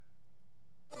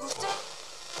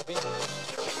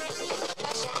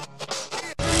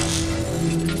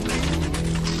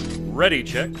Ready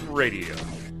Check Radio.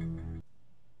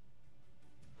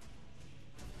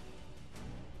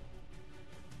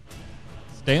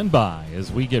 Stand by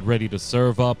as we get ready to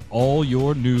serve up all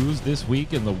your news this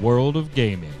week in the world of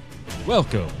gaming.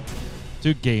 Welcome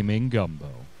to Gaming Gumbo.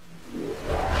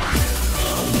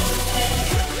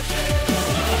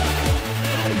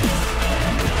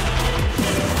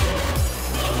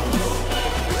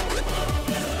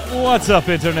 What's up,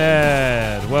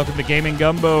 Internet? Welcome to Gaming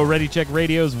Gumbo, Ready Check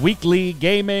Radio's weekly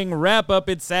gaming wrap-up.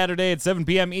 It's Saturday at 7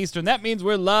 p.m. Eastern. That means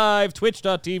we're live,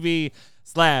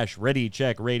 twitch.tv/Ready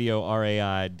Check Radio,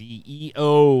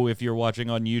 RAIDEO. If you're watching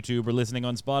on YouTube or listening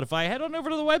on Spotify, head on over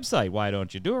to the website. Why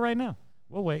don't you? Do it right now.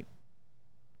 We'll wait.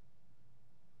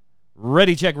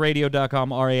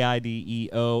 ReadyCheckRadio.com,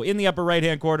 RAIDEO. In the upper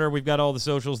right-hand corner, we've got all the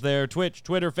socials there. Twitch,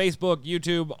 Twitter, Facebook,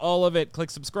 YouTube, all of it.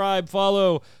 Click subscribe,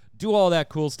 follow, do all that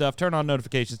cool stuff. Turn on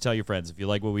notifications. Tell your friends if you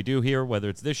like what we do here, whether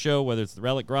it's this show, whether it's the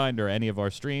Relic Grind, or any of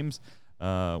our streams,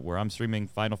 where I'm streaming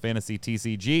Final Fantasy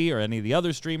TCG or any of the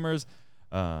other streamers.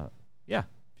 Yeah, if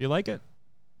you like it,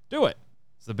 do it.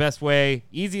 It's the best way,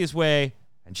 easiest way,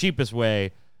 and cheapest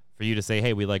way for you to say,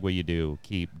 hey, we like what you do.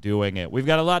 Keep doing it. We've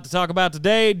got a lot to talk about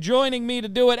today. Joining me to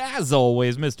do it, as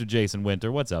always, Mr. Jason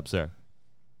Winter. What's up, sir?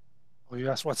 Well, you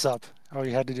asked what's up. Oh,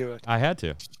 you had to do it. I had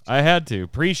to.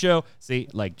 Pre-show. See,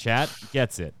 like, chat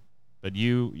gets it. But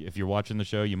you, if you're watching the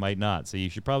show, you might not. So you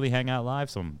should probably hang out live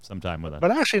sometime with us.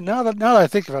 But actually, now that I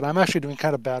think of it, I'm actually doing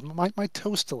kind of bad. My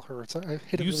toe still hurts. I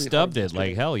hit it You really stubbed hard it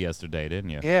like hell yesterday, didn't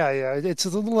you? Yeah. It's a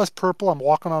little less purple. I'm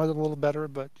walking on it a little better,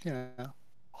 but, you know,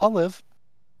 I'll live.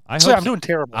 I'm doing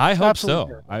terrible. I hope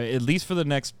Absolutely so. At least for the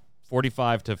next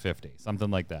 45 to 50, something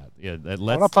like that. Yeah, I'm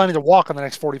not planning to walk in the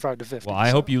next 45 to 50. Well, I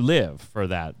hope you live for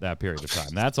that period of time.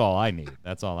 That's all I need.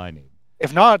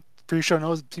 If not, pre-show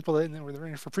knows people that were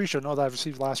in for pre-show know that I've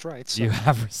received last rites. So. You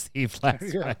have received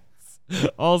last rites.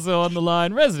 Also on the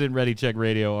line, resident Ready Check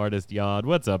Radio artist Yod.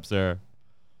 What's up, sir?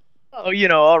 Oh, you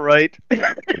know, all right.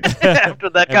 After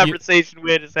that conversation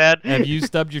we just had. Have you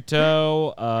stubbed your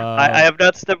toe? I have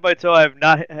not stubbed my toe. I have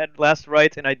not had last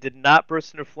rites, and I did not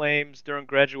burst into flames during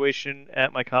graduation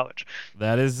at my college.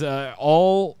 That is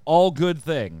all good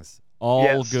things.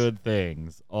 All good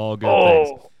things.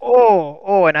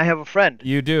 And I have a friend.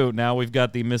 You do. Now we've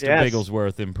got the Mr.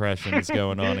 Bigglesworth impressions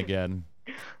going on again.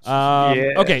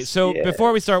 Okay, so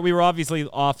before we start, we were obviously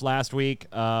off last week.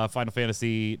 Final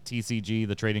Fantasy TCG,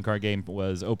 the trading card game,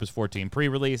 was Opus 14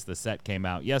 pre-release. The set came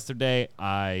out yesterday.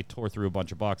 I tore through a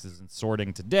bunch of boxes and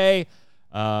sorting today.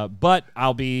 But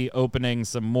I'll be opening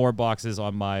some more boxes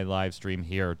on my live stream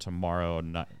here tomorrow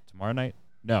night. Tomorrow night?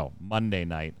 No, Monday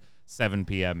night, 7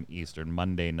 p.m. Eastern.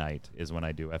 Monday night is when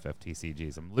I do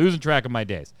FFTCGs. I'm losing track of my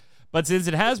days. But since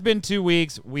it has been 2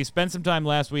 weeks, we spent some time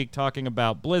last week talking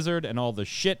about Blizzard and all the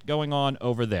shit going on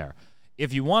over there.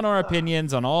 If you want our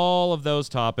opinions on all of those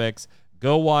topics,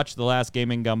 go watch the last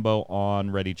Gaming Gumbo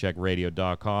on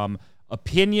ReadyCheckRadio.com.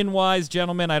 Opinion-wise,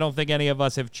 gentlemen, I don't think any of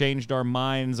us have changed our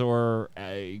minds or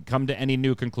come to any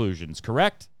new conclusions,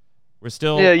 correct? We're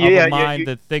still of the mind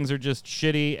that things are just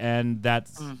shitty and that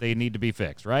they need to be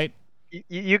fixed, right?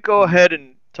 You go ahead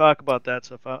and talk about that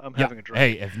stuff. I'm having a drink.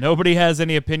 Hey, if nobody has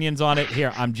any opinions on it,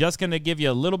 here, I'm just going to give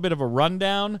you a little bit of a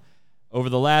rundown over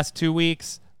the last 2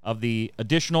 weeks of the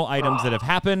additional items that have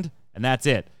happened, and that's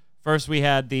it. First, we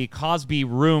had the Cosby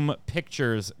Room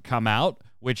pictures come out,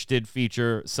 which did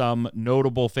feature some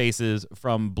notable faces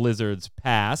from Blizzard's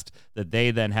past that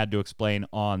they then had to explain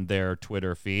on their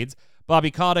Twitter feeds.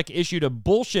 Bobby Kotick issued a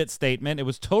bullshit statement. It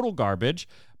was total garbage.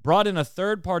 Brought in a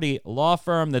third-party law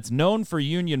firm that's known for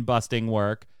union-busting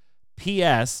work.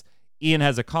 P.S. Ian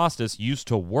Hazzakostas used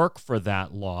to work for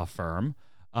that law firm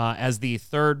as the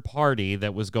third party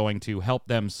that was going to help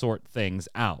them sort things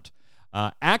out.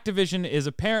 Activision is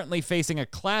apparently facing a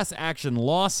class action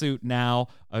lawsuit now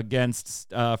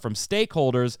against from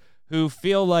stakeholders who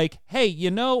feel like, hey, you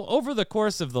know, over the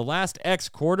course of the last X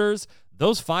quarters,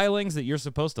 those filings that you're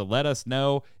supposed to let us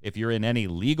know if you're in any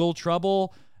legal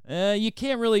trouble, you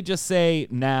can't really just say,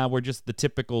 nah, we're just the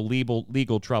typical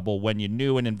legal trouble when you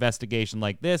knew an investigation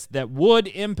like this that would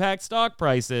impact stock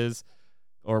prices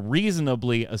or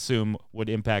reasonably assume would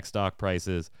impact stock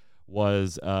prices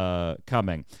was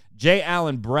coming. J.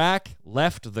 Allen Brack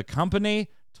left the company.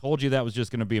 Told you that was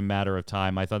just going to be a matter of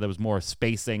time. I thought that was more a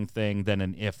spacing thing than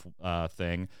an if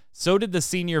thing. So did the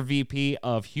senior VP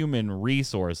of Human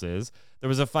Resources. There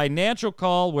was a financial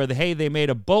call where, they made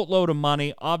a boatload of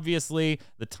money. Obviously,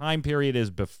 the time period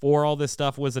is before all this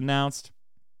stuff was announced.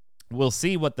 We'll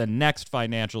see what the next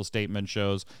financial statement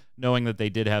shows, knowing that they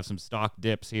did have some stock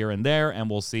dips here and there, and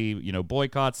we'll see,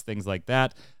 boycotts, things like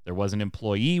that. There was an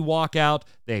employee walkout.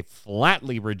 They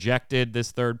flatly rejected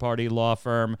this third-party law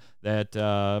firm that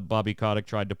Bobby Kotick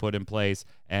tried to put in place,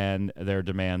 and their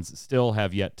demands still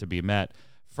have yet to be met.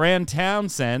 Fran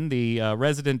Townsend, the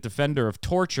resident defender of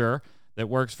torture that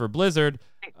works for Blizzard,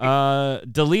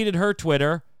 deleted her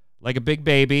Twitter like a big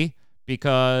baby.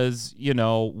 Because,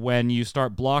 when you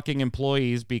start blocking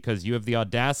employees because you have the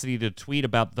audacity to tweet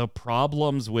about the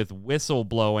problems with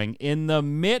whistleblowing in the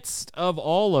midst of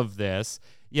all of this,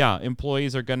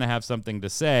 employees are going to have something to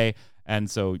say.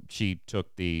 And so she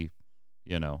took the,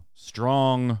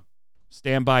 strong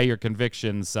stand by your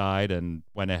convictions side and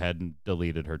went ahead and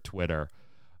deleted her Twitter.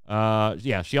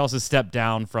 She also stepped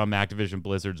down from Activision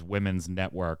Blizzard's Women's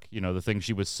Network, the thing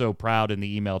she was so proud in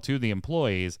the email to the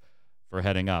employees for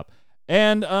heading up.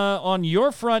 And on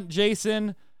your front,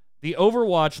 Jason, the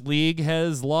Overwatch League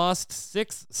has lost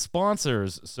 6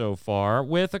 sponsors so far,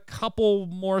 with a couple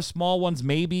more small ones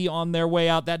maybe on their way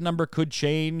out. That number could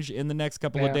change in the next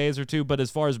couple of days or two, but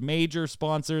as far as major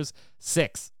sponsors,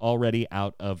 6 already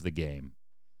out of the game.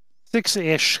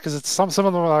 6-ish, because it's some of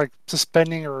them are like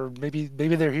suspending, or maybe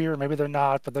they're here, maybe they're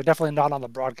not, but they're definitely not on the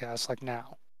broadcast like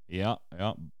now. Yep.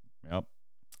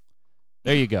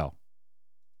 There you go.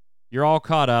 You're all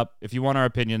caught up. If you want our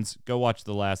opinions, go watch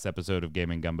the last episode of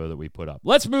Gaming Gumbo that we put up.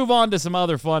 Let's move on to some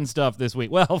other fun stuff this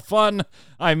week. Well, fun,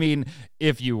 I mean,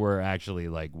 if you were actually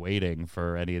waiting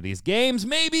for any of these games,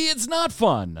 maybe it's not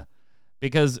fun.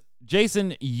 Because,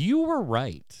 Jason, you were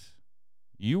right.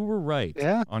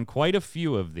 On quite a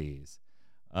few of these.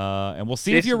 And we'll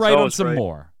see if you're right on some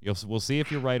more. We'll see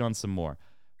if you're right on some more.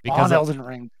 Because Elden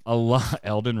Ring.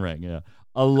 Elden Ring, yeah.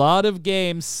 A lot of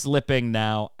games slipping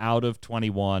now out of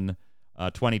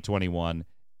 2021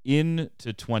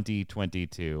 into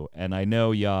 2022. And I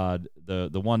know, Yad,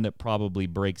 the one that probably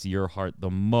breaks your heart the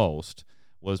most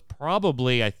was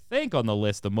probably, I think, on the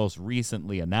list the most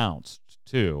recently announced,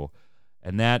 too.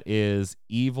 And that is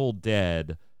Evil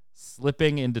Dead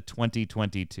slipping into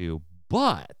 2022.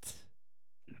 But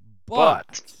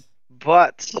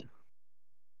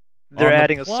they're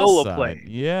adding a solo play.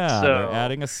 Yeah, so they're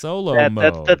adding a solo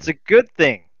mode. That's a good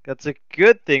thing. That's a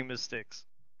good thing, Mystics.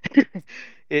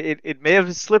 it may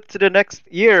have slipped to the next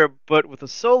year, but with a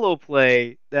solo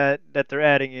play that they're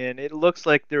adding in, it looks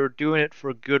like they're doing it for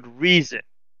a good reason.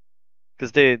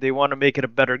 Because they want to make it a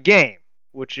better game,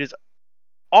 which is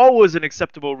always an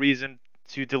acceptable reason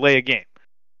to delay a game.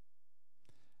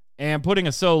 And putting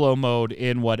a solo mode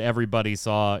in what everybody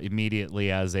saw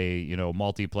immediately as a,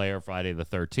 multiplayer Friday the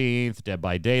 13th, Dead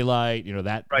by Daylight,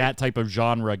 that type of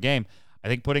genre game. I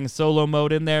think putting a solo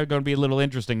mode in there is going to be a little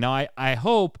interesting. Now, I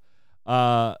hope,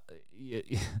 I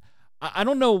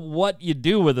don't know what you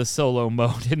do with a solo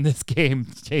mode in this game,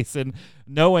 Jason,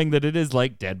 knowing that it is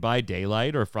like Dead by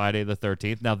Daylight or Friday the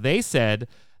 13th. Now, they said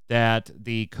that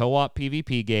the co-op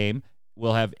PvP game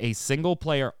will have a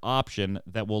single-player option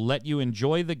that will let you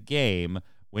enjoy the game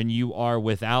when you are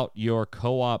without your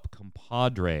co-op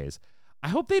compadres. I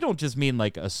hope they don't just mean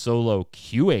like a solo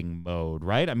queuing mode,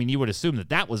 right? I mean, you would assume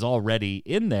that was already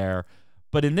in there.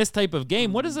 But in this type of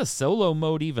game, what does a solo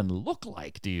mode even look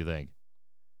like, do you think?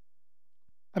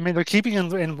 I mean, they're keeping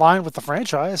in line with the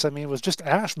franchise. I mean, it was just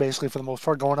Ash, basically, for the most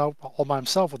part, going out all by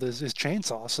himself with his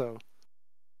chainsaw. So,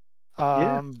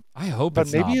 I hope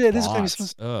it's not bots. But maybe it is going to be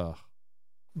some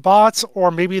bots,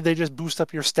 or maybe they just boost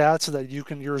up your stats so that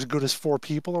you're as good as 4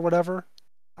 people or whatever,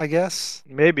 I guess.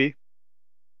 Maybe.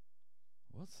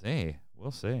 We'll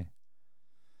see.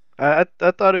 I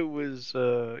thought it was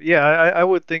I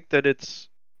would think that it's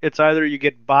either you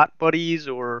get bot buddies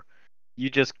or you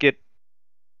just get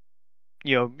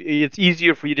it's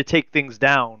easier for you to take things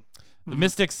down. The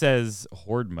Mystic says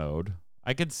horde mode.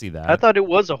 I could see that. I thought it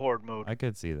was a horde mode. I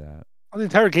could see that. Well, the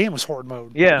entire game was horde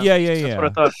mode. Yeah. That's what I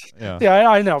thought. Yeah,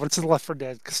 I know, but it's a Left 4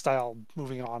 Dead style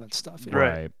moving on and stuff.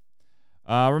 Right.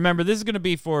 Remember, this is going to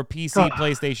be for PC,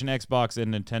 PlayStation, Xbox,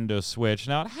 and Nintendo Switch.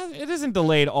 Now, it isn't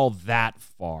delayed all that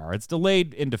far. It's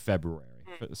delayed into February.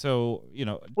 So,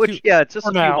 Which, it's just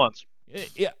a few months.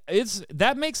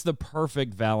 That makes the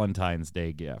perfect Valentine's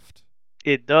Day gift.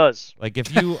 It does. Like,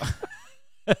 if you...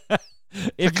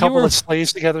 If a couple that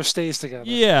stays together stays together.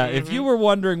 Yeah, if you were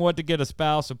wondering what to get a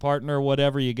spouse, a partner,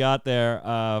 whatever you got there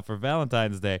for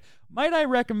Valentine's Day, might I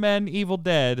recommend Evil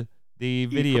Dead, the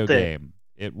video game?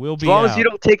 It will be out. As long as you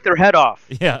don't take their head off.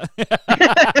 Yeah.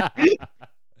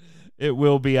 It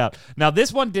will be out. Now,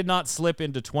 this one did not slip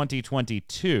into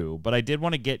 2022, but I did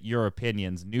want to get your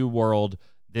opinions. New World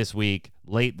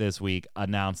late this week,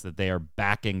 announced that they are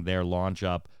backing their launch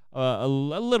up a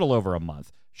little over a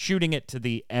month. shooting it to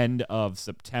the end of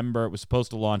September. It was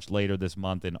supposed to launch later this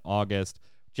month in August.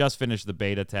 Just finished the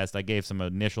beta test. I gave some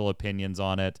initial opinions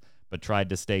on it, but tried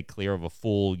to stay clear of a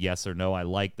full yes or no. I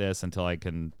like this until I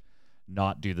can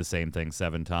not do the same thing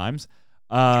 7 times.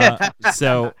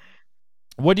 So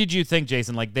what did you think,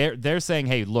 Jason? Like they're saying,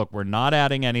 hey, look, we're not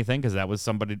adding anything, because that was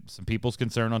some people's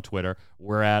concern on Twitter.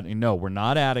 We're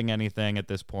not adding anything at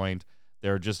this point.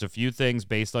 There are just a few things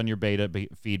based on your beta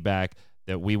feedback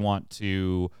that we want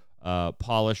to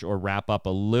polish or wrap up a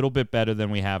little bit better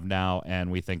than we have now,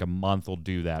 and we think a month will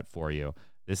do that for you.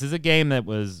 This is a game that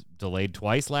was delayed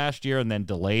twice last year and then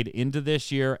delayed into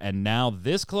this year, and now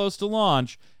this close to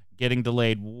launch, getting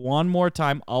delayed one more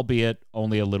time, albeit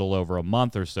only a little over a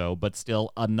month or so, but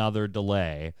still another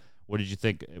delay. What did you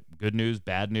think? Good news,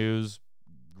 bad news,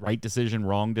 right decision,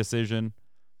 wrong decision?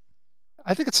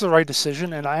 I think it's the right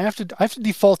decision, and I have to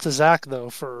default to Zach though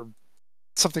for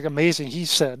something amazing. He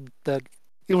said that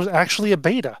it was actually a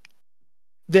beta.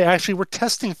 They actually were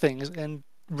testing things and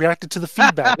reacted to the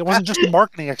feedback. It wasn't just a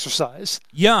marketing exercise.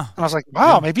 Yeah. And I was like,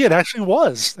 wow, maybe it actually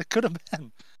was. It could have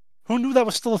been. Who knew that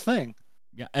was still a thing?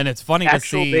 Yeah, and it's funny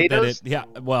Actual to see betas?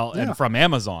 that and from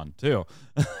Amazon too.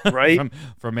 Right?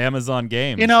 from Amazon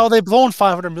Games. You know, they've blown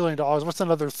 $500 million. What's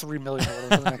another $3 million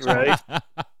for the next Right. one?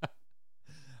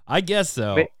 I guess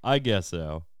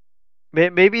so.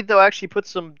 Maybe they'll actually put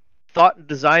some thought and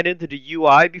design into the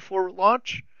UI before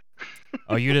launch.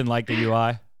 Oh, you didn't like the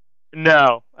UI?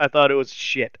 No, I thought it was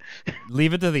shit.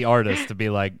 Leave it to the artist to be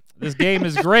like, this game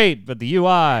is great, but the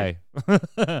UI.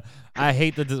 I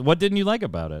hate what didn't you like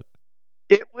about it?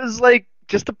 It was like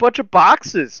just a bunch of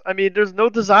boxes. I mean, there's no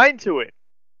design to it.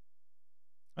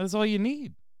 That's all you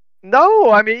need.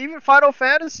 No, I mean, even Final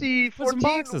Fantasy Put some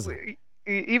 14, boxes.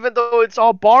 even though it's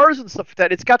all bars and stuff like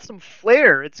that, it's got some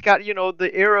flair. It's got,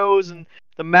 the arrows and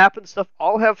the map and stuff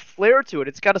all have flair to it.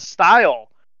 It's got a style.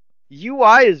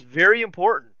 UI is very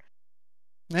important.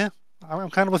 Yeah, I'm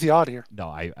kind of with the odd here. No,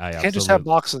 I Can't just have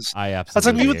boxes. I That's like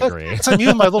absolutely me. agree. That's like me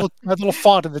with my little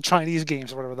font in the Chinese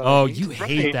games or whatever. That Oh, I hate. you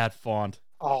hate that font.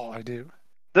 Oh, I do.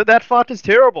 That font is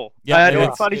terrible. Yeah, I know it's-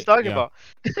 what font he's talking yeah. about.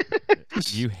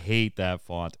 You hate that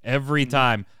font. Every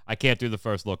time. I can't do the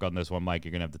first look on this one, Mike.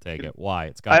 You're going to have to take it. Why?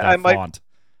 It's got I that might- font.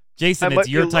 Jason, I might it's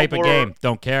be your a little type of more- game.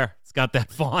 Don't care. It's got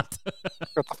that font.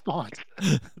 Got the font.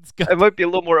 It's got I might be a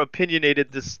little more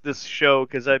opinionated this show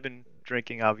because I've been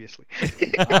drinking, obviously.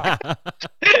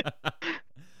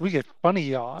 We get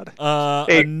funny odd.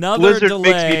 Hey, another Blizzard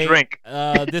delay. makes me drink.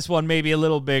 This one may be a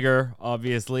little bigger,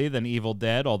 obviously, than Evil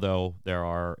Dead, although there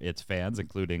are its fans,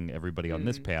 including everybody on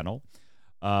this panel.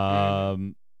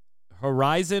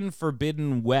 Horizon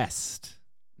Forbidden West,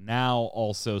 now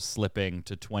also slipping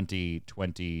to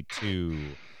 2022.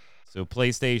 So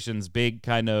PlayStation's big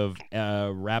kind of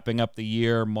wrapping up the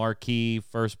year marquee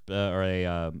first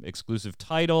exclusive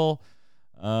title.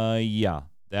 Yeah,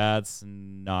 that's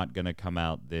not going to come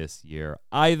out this year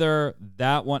either.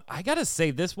 That one, I got to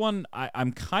say, this one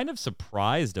I'm kind of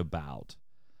surprised about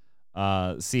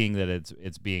seeing that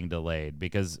it's being delayed,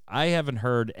 because I haven't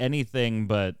heard anything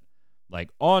but like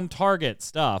on target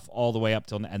stuff all the way up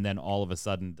till, and then all of a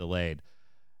sudden delayed.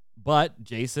 But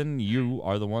Jason, you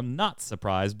are the one not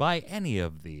surprised by any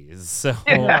of these. So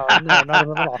No, not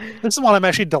even at all. This is one I'm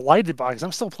actually delighted by because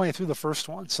I'm still playing through the first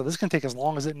one, so this can take as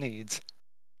long as it needs.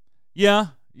 yeah,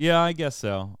 I guess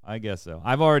so.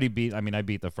 I've already I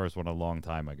beat the first one a long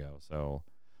time ago, so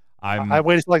I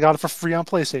waited till I got it for free on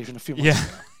PlayStation a few months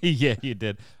ago. Yeah, you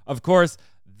did. Of course,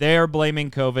 they're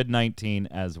blaming COVID-19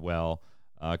 as well.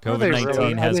 COVID-19 really?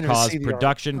 I has didn't even caused see the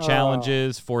production article.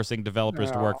 challenges, forcing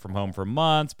developers to work from home for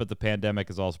months, but the pandemic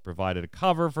has also provided a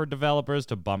cover for developers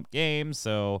to bump games.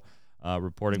 So,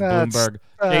 reporting Bloomberg,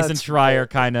 Jason Schreier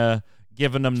kind of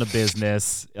giving them the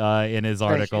business in his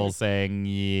article, saying,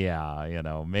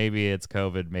 yeah, maybe it's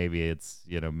COVID, maybe it's,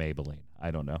 Maybelline.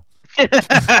 I don't know.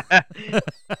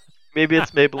 Maybe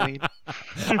it's Maybelline.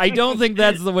 I don't think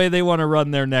that's the way they want to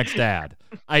run their next ad.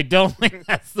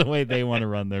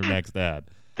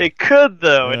 They could,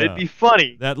 though, and it'd be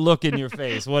funny. That look in your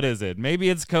face. What is it? Maybe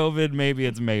it's COVID. Maybe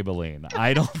it's Maybelline.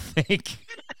 I don't think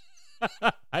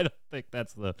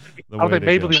that's the I don't way think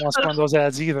to go. Maybelline wants to run those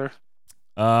ads either.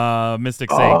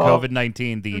 Mystic saying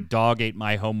COVID-19, the dog ate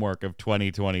my homework of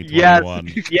 2020-21.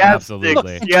 Yes, Absolutely. Look,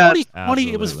 in Yes.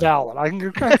 2020 it was valid. I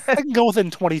can go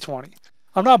within 2020.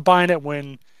 I'm not buying it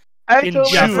when in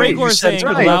totally Yeah, June, agree. Fracor you said saying it's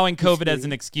right. allowing COVID as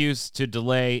an excuse to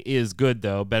delay is good,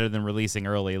 though. Better than releasing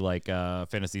early, like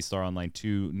Phantasy Star Online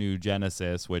 2 New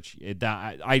Genesis, which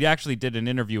I actually did an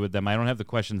interview with them. I don't have the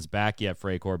questions back yet,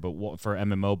 Fracor, but for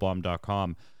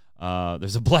MMOBomb.com.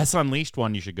 There's a Bless Unleashed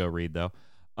one you should go read, though.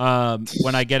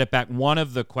 when I get it back, one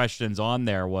of the questions on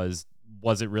there was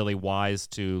it really wise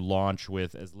to launch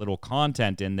with as little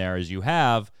content in there as you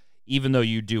have, even though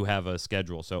you do have a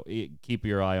schedule? So keep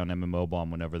your eye on MMO Bomb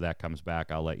whenever that comes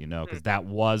back. I'll let you know, because that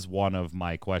was one of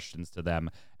my questions to them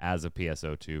as a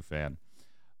PSO2 fan.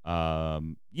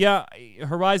 Yeah,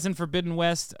 Horizon Forbidden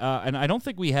West, and I don't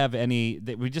think we have any.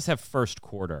 We just have first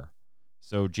quarter,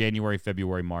 so January,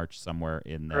 February, March, somewhere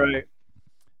in there. Right.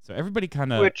 So everybody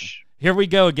kind of. Which, here we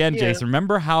go again, yeah. Jason.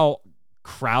 Remember how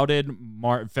crowded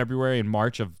February and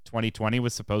March of 2020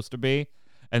 was supposed to be,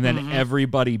 and then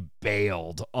everybody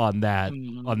bailed on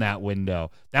that window.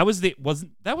 That was the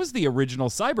original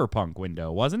Cyberpunk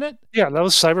window, wasn't it? Yeah, that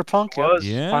was Cyberpunk. It was.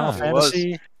 Yeah. Final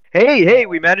Fantasy. Hey,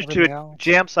 we managed to Everything else.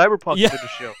 jam Cyberpunk Yeah. into the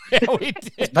show. Yeah, we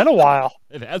did. It's been a while.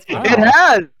 It has been. It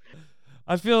has.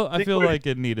 I feel like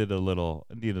it needed a little.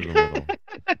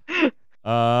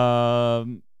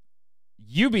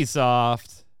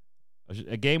 Ubisoft,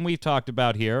 a game we've talked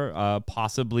about here,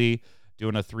 possibly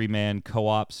doing a 3-man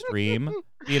co-op stream,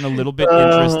 being a little bit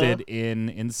interested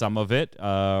in some of it.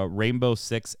 Rainbow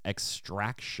Six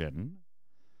Extraction,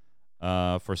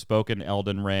 Forspoken,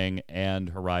 Elden Ring, and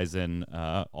Horizon,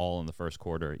 all in the first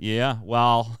quarter. Yeah,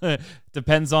 well,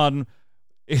 depends on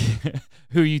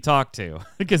who you talk to,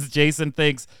 because Jason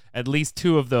thinks at least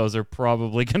 2 of those are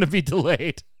probably going to be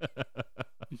delayed.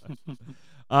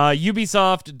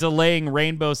 Ubisoft delaying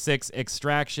Rainbow Six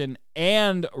Extraction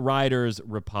and Riders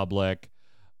Republic.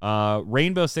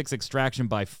 Rainbow Six Extraction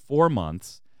by 4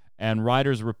 months, and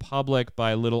Riders Republic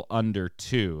by a little under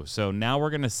 2. So now we're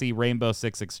going to see Rainbow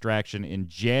Six Extraction in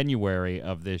January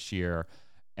of this year,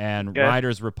 and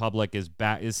Riders Republic is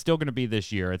still going to be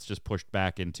this year. It's just pushed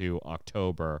back into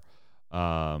October,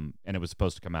 and it was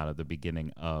supposed to come out at the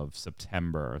beginning of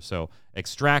September. So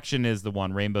Extraction is the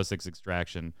one. Rainbow Six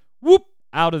Extraction,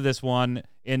 out of this one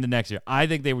into next year. I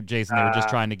think they were just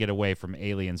trying to get away from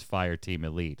Aliens Fireteam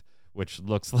Elite, which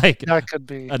looks like that could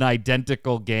be an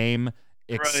identical game,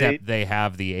 except they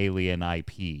have the Alien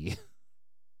IP.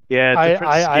 Yeah,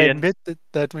 I admit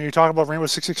that when you're talking about Rainbow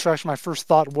Six Extraction, my first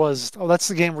thought was, that's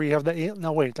the game where you have the...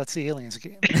 No, wait, that's the Aliens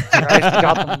game. I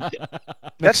got them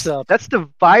mixed up. That's the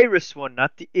virus one,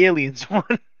 not the Aliens one.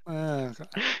 Okay.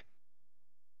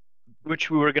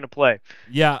 Which we were going to play.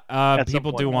 Yeah,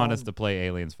 people do want us to play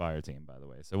Aliens Fireteam, by the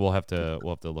way, so we'll have to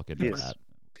look into that.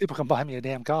 People can buy me a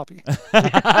damn copy.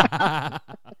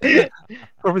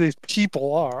 Whoever these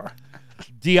people are.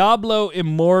 Diablo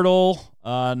Immortal.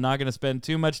 Not going to spend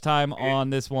too much time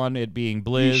on this one, it being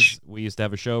Blizz. We used to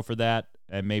have a show for that,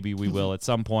 and maybe we will at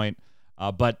some point.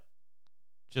 But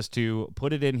just to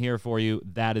put it in here for you,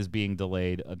 that is being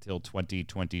delayed until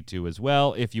 2022 as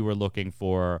well, if you were looking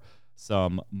for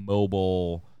some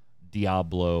mobile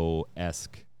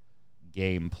Diablo-esque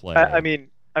gameplay. I mean,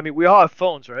 we all have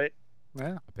phones, right?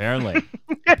 Yeah. Apparently.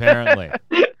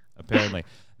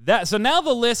 So now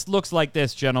the list looks like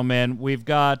this, gentlemen. We've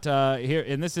got here,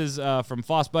 and this is from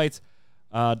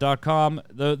FossBites.com,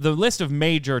 the list of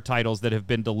major titles that have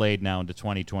been delayed now into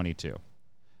 2022.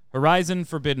 Horizon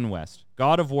Forbidden West,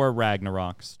 God of War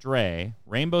Ragnarok, Stray,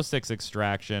 Rainbow Six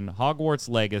Extraction, Hogwarts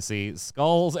Legacy,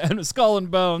 Skull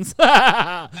and Bones.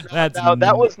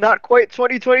 That was not quite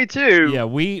 2022. Yeah,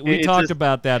 we talked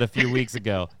about that a few weeks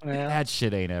ago. That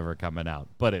shit ain't ever coming out,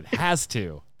 but it has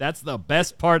to. That's the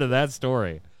best part of that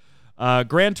story.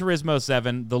 Gran Turismo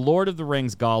 7, The Lord of the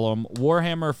Rings Gollum,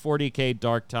 Warhammer 40k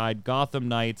Darktide, Gotham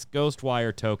Knights,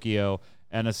 Ghostwire Tokyo,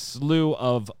 and a slew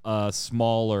of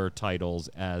smaller titles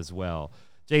as well.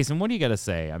 Jason, what do you got to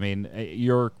say? I mean,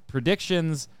 your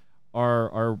predictions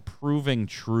are proving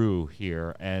true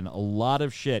here, and a lot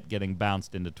of shit getting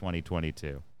bounced into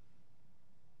 2022.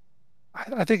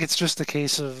 I think it's just a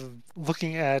case of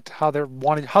looking at how they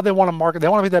want to market. They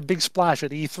want to be that big splash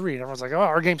at E3, and everyone's like, "Oh,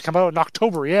 our game's come out in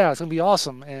October. Yeah, it's gonna be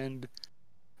awesome." And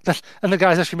the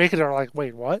guys actually making it are like,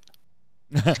 "Wait, what?"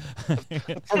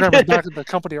 The programmers back at the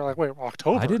company are like, "Wait,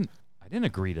 October? I didn't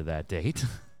agree to that date.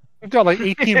 We've got like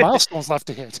 18 milestones left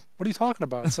to hit. What are you talking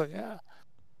about?" So yeah,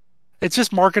 it's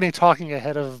just marketing talking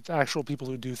ahead of actual people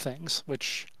who do things,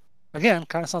 which again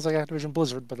kind of sounds like Activision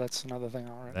Blizzard, but that's another thing.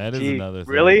 All right. That is another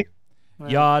thing. Really?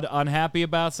 Yod, unhappy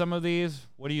about some of these?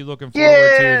 What are you looking forward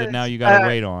to that now you got to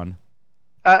wait on?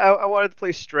 I wanted to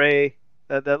play Stray.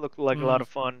 That looked like a lot of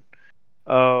fun.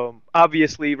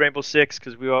 Obviously Rainbow Six,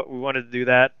 because we wanted to do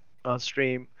that on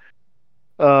stream.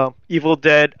 Evil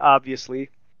Dead, obviously.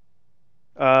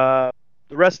 The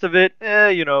rest of it,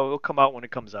 it'll come out when it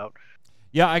comes out.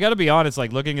 Yeah, I got to be honest.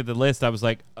 Like looking at the list, I was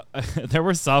like, there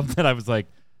were some that I was like,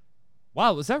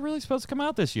 Wow, was that really supposed to come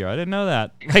out this year? I didn't know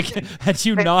that. Like, had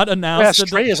you not Yeah, announced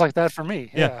Stray is like that for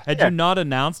me. Yeah. had you not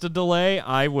announced a delay,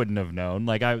 I wouldn't have known.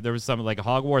 Like, there was something like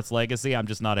Hogwarts Legacy. I'm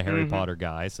just not a Harry Potter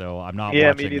guy, so I'm not Yeah, me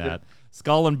watching neither. that.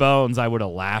 Skull and Bones, I would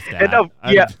have laughed at.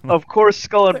 And of course,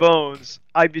 Skull and Bones.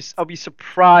 I'll be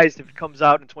surprised if it comes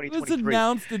out in It was 2023.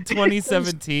 announced in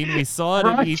 2017. We saw it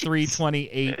at Right. E3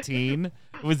 2018.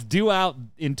 It was due out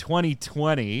in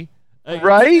 2020.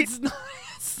 Right?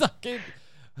 It's not,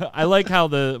 I like how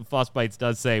the Frostbites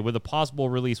does say, with a possible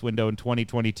release window in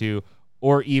 2022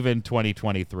 or even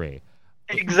 2023.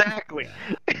 Exactly.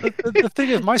 The thing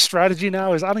is, my strategy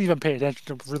now is I don't even pay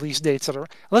attention to release dates that are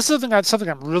unless something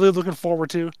I'm really looking forward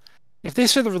to. If they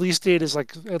say the release date is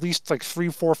like at least like 3,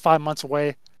 4, 5 months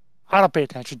away, I don't pay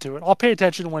attention to it. I'll pay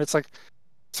attention when it's like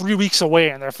 3 weeks away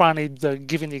and they're finally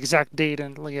giving the exact date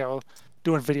and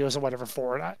doing videos or whatever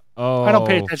for it. I don't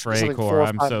pay attention to something 4 Fraycore, or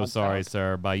I'm 5 so months sorry, out.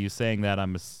 sir. By you saying that,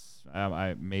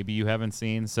 maybe you haven't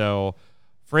seen. So,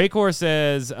 Fraycore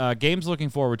says, games looking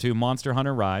forward to, Monster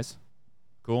Hunter Rise.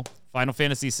 Cool. Final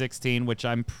Fantasy 16, which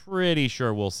I'm pretty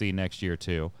sure we'll see next year,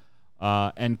 too.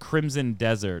 And Crimson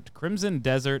Desert. Crimson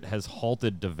Desert has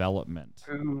halted development.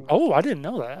 Oh, I didn't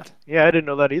know that. Yeah, I didn't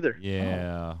know that either.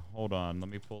 Yeah. Hold on. Let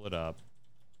me pull it up.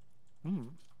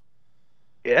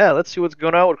 Yeah, let's see what's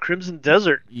going on with Crimson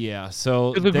Desert. Yeah,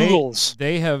 so The Googles.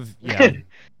 they have, yeah.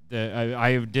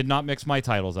 I did not mix my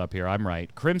titles up here. I'm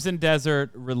right. Crimson Desert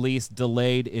release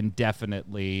delayed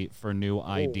indefinitely for new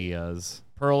ideas.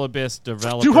 Pearl Abyss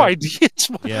developer. New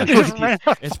ideas. Yeah. They just ran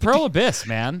out. It's Pearl Abyss,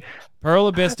 man. Pearl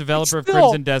Abyss developer of Still.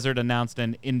 Crimson Desert announced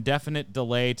an indefinite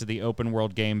delay to the open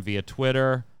world game via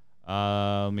Twitter.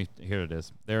 Here it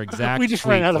is. Their exact We just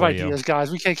tweet ran out of for you. ideas,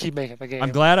 guys. We can't keep making the game.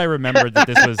 I'm glad I remembered that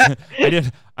this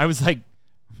was. I was like,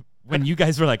 when you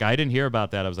guys were like, I didn't hear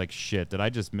about that. I was like, shit. Did I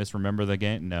just misremember the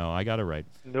game? No, I got it right.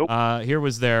 Nope. Here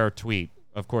was their tweet,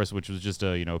 of course, which was just a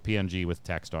PNG with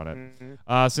text on it.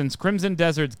 Mm-hmm. Since Crimson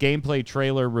Desert's gameplay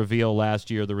trailer reveal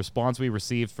last year, the response we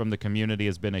received from the community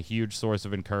has been a huge source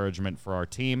of encouragement for our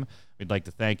team. We'd like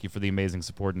to thank you for the amazing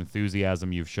support and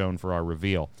enthusiasm you've shown for our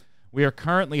reveal. We are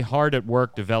currently hard at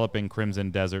work developing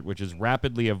Crimson Desert, which is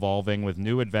rapidly evolving with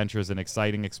new adventures and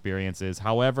exciting experiences.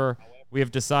 However, we have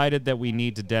decided that we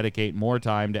need to dedicate more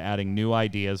time to adding new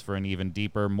ideas for an even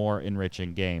deeper, more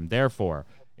enriching game. Therefore,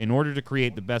 in order to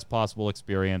create the best possible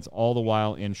experience, all the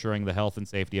while ensuring the health and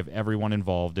safety of everyone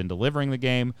involved in delivering the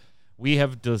game, we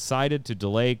have decided to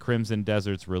delay Crimson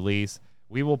Desert's release.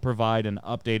 We will provide an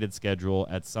updated schedule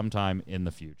at some time in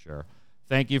the future.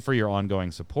 Thank you for your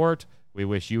ongoing support. We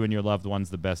wish you and your loved ones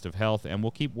the best of health, and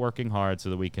we'll keep working hard so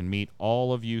that we can meet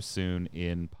all of you soon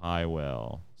in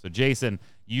Piewell. So, Jason,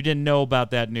 you didn't know about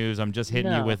that news. I'm just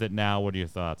hitting you No. with it now. What are your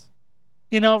thoughts?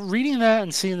 Reading that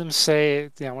and seeing them say,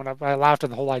 when I laughed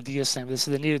at the whole ideas thing, they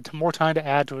said they needed more time to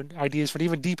add to ideas for an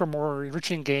even deeper, more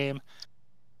enriching game.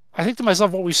 I think to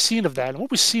myself, what we've seen of that, and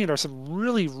what we've seen are some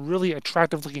really, really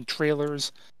attractive-looking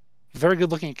trailers, very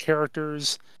good-looking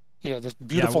characters, the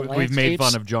beautiful landscapes. We've made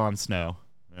fun of Jon Snow.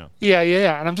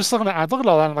 Yeah. And I'm just looking at all that,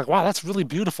 and I'm like, wow, that's really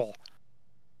beautiful.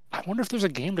 I wonder if there's a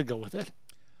game to go with it.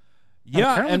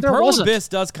 Yeah, and there Pearl wasn't. Abyss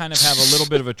does kind of have a little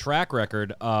bit of a track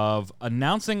record of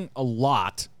announcing a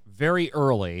lot very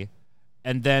early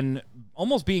and then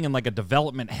almost being in like a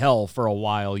development hell for a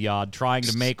while, Yod, trying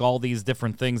to make all these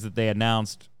different things that they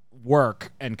announced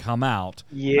work and come out.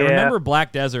 Yeah. I remember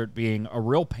Black Desert being a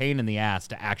real pain in the ass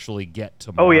to actually get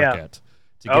to market.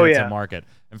 Oh, yeah. To market.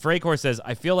 And Fraycore says,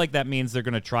 I feel like that means they're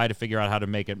going to try to figure out how to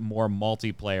make it more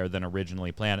multiplayer than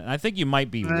originally planned. And I think you might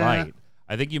be right.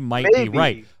 I think you might be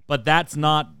right. But that's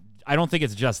not, I don't think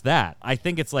it's just that. I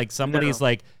think it's like somebody's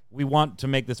like, we want to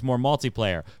make this more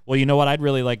multiplayer. Well, you know what? I'd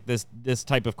really like this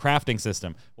type of crafting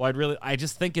system. Well, I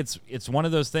just think it's one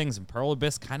of those things, and Pearl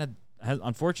Abyss kind of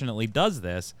unfortunately does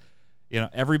this.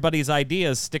 Everybody's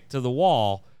ideas stick to the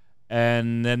wall,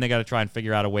 and then they got to try and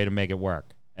figure out a way to make it work.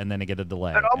 And then they get a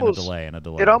delay, and a delay, and a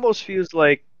delay. It almost feels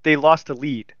like they lost a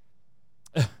lead.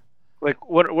 Like,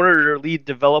 what are their lead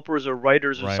developers or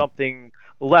writers or something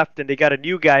left, and they got a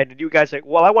new guy, and the new guy's like,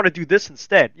 well, I want to do this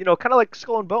instead. Kind of like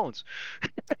Skull and Bones.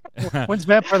 When's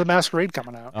Vampire the Masquerade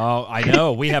coming out? Oh, I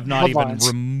know. We have not even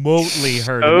remotely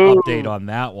heard an update on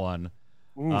that one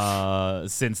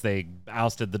since they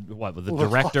ousted the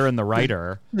director and the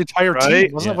writer. The entire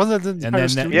team. Wasn't it the entire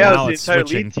studio? Now it was it's the entire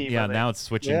switching. lead team, Yeah, now it's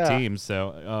switching teams.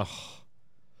 So,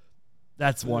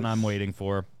 that's one I'm waiting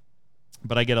for.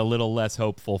 But I get a little less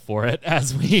hopeful for it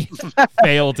as we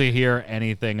fail to hear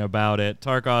anything about it.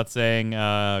 Tarkoth saying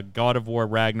God of War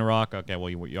Ragnarok. Okay, well,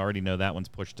 you already know that one's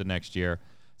pushed to next year.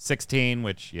 16,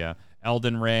 which,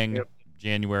 Elden Ring,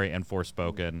 January, and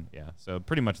Forspoken. Yeah, so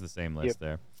pretty much the same list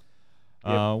there.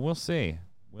 We'll see.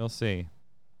 We'll see.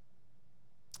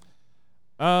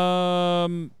 I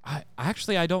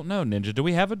don't know, Ninja. Do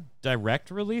we have a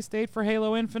direct release date for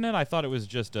Halo Infinite? I thought it was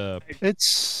just a.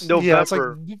 It's November, it's like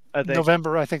I think.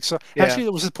 November, I think so. Yeah. Actually,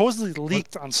 it was supposedly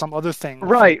leaked on some other thing.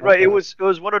 Right. It was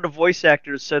one of the voice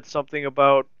actors said something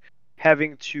about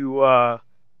having to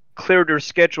clear their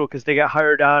schedule because they got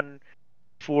hired on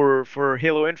for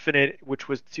Halo Infinite, which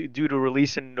was due to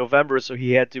release in November, so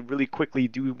he had to really quickly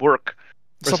do work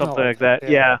or something like that.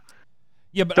 Yeah.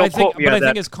 Yeah, but Don't I think, quote me on think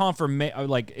that. it's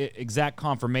exact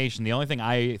confirmation. The only thing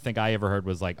I think I ever heard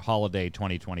was like holiday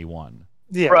 2021.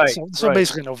 Yeah, Right, so right.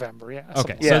 basically November. Yeah.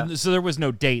 Okay, something Yeah. so there was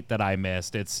no date that I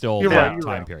missed. It's still You're that right, you're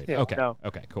time right. period. Yeah. Okay, No.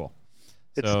 okay, cool.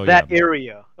 It's So, that yeah.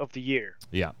 area of the year.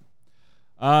 Yeah.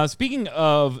 Speaking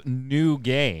of new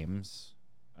games,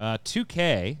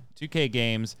 2K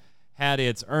Games had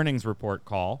its earnings report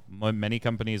call. Many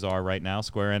companies are right now.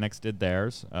 Square Enix did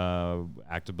theirs.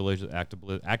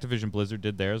 Activision Blizzard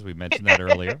did theirs. We mentioned that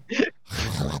earlier.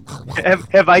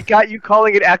 Have I got you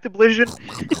calling it Activision?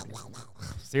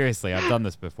 Seriously, I've done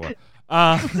this before.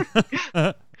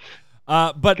 But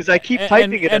Because I keep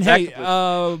typing it and as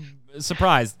hey,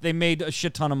 surprise, they made a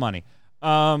shit ton of money.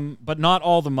 But not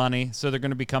all the money, so they're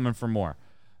going to be coming for more.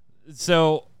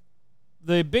 So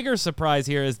the bigger surprise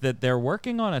here is that they're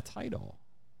working on a title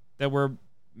that we're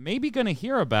maybe going to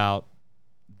hear about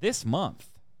this month.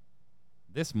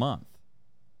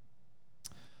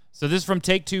 So this is from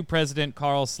Take-Two president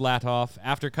Karl Slatoff.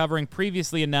 After covering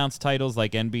previously announced titles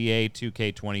like NBA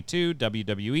 2K22,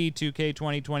 WWE 2K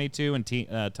 2022,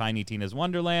 and Tiny Tina's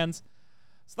Wonderlands,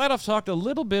 Slatoff talked a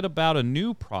little bit about a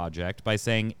new project by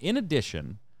saying, in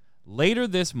addition, later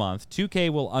this month, 2K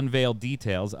will unveil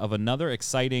details of another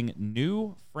exciting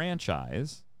new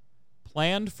franchise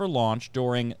planned for launch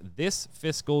during this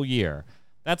fiscal year.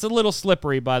 That's a little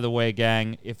slippery, by the way,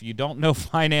 gang. If you don't know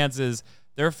finances,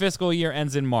 their fiscal year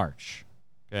ends in March.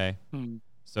 Okay?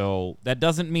 So that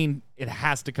doesn't mean it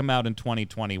has to come out in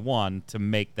 2021 to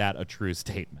make that a true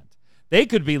statement. They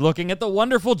could be looking at the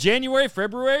wonderful January,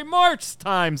 February, March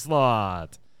time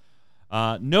slot.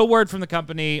 No word from the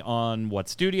company on what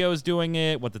studio is doing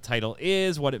it, what the title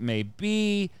is, what it may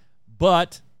be,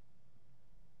 but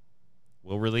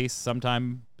we'll release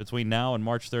sometime between now and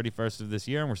March 31st of this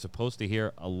year, and we're supposed to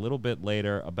hear a little bit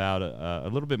later about a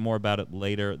little bit more about it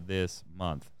later this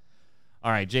month.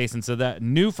 All right, Jason, so that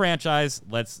new franchise,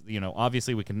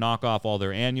 obviously we can knock off all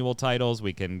their annual titles.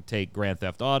 We can take Grand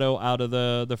Theft Auto out of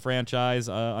the franchise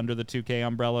under the 2K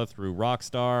umbrella through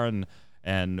Rockstar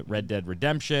and Red Dead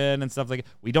Redemption and stuff like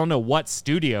that. We don't know what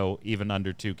studio even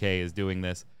under 2K is doing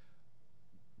this.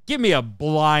 Give me a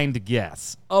blind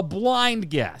guess. A blind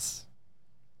guess.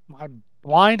 My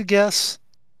blind guess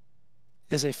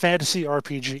is a fantasy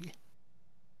RPG.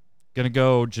 Gonna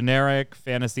go generic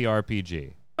fantasy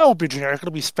RPG. It won't be generic.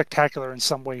 It'll be spectacular in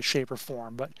some way, shape, or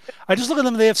form. But I just look at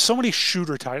them. They have so many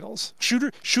shooter titles.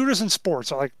 Shooters and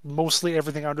sports are like mostly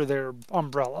everything under their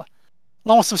umbrella.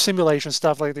 Along with some simulation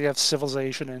stuff, like they have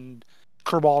Civilization and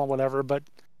Kerbal and whatever. But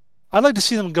I'd like to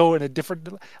see them go in at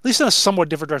least in a somewhat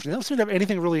different direction. They don't seem to have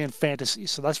anything really in fantasy,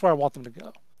 so that's where I want them to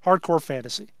go. Hardcore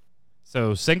fantasy.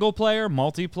 So single player,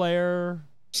 multiplayer?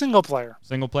 Single player.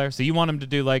 Single player. So you want them to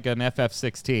do like an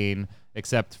FF16,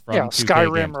 except from 2K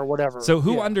Skyrim games. or whatever. So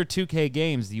who under 2K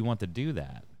games do you want to do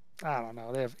that? I don't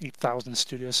know. They have 8,000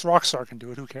 studios. Rockstar can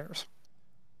do it. Who cares?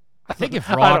 I think if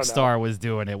I don't know. Rockstar was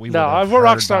doing it, we would No, have we're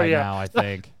heard Rockstar, by yeah. now, I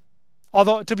think.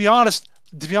 Although, to be honest,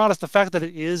 the fact that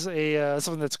it is a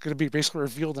something that's going to be basically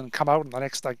revealed and come out in the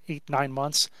next 8-9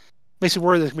 months makes me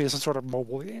worry there's going to be some sort of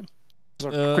mobile game.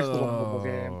 Quick little mobile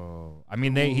game. I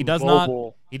mean, he does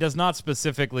not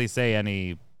specifically say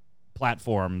any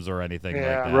platforms or anything like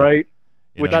that. Right.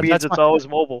 You Which know? means it's always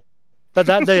mobile. So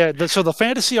the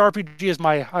fantasy RPG is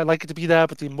I like it to be that,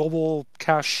 but the mobile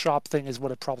cash shop thing is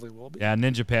what it probably will be. Yeah,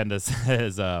 Ninja Panda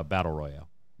says Battle Royale.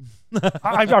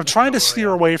 I'm trying to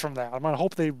steer away from that. I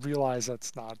hope they realize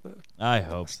that's not. I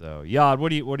hope so. Yad,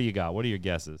 what do you got? What are your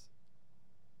guesses?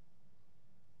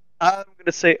 I'm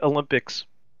gonna say Olympics.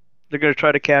 They're gonna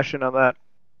try to cash in on that.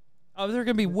 Oh, they're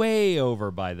gonna be way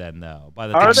over by then, though. By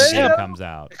the Are time the they? game comes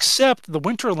out. Except the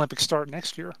Winter Olympics start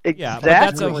next year. Yeah, but Exactly.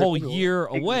 that's a whole year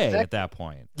away at that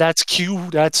point. That's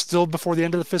That's still before the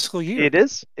end of the fiscal year. It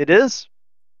is. It is.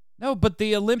 No, but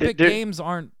the Olympic Games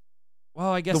aren't.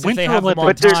 Well, I guess The if they Winter have them on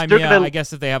Olympics- time, gonna- I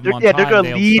guess if they have them on They're time, gonna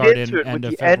they'll lead start into it end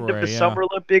with of the end February. of the yeah. Summer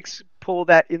Olympics. Pull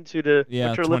that into the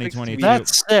Winter Olympics. 2022. That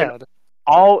said,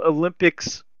 all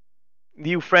Olympics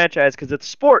new franchise because it's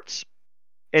sports,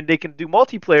 and they can do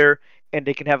multiplayer, and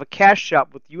they can have a cash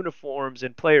shop with uniforms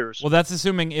and players. Well, that's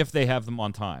assuming if they have them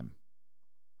on time.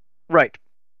 Right.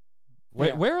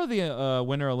 Yeah. Where are the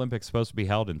Winter Olympics supposed to be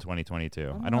held in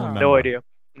 2022? I don't remember. No idea.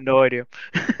 No idea.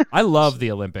 I love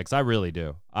the Olympics. I really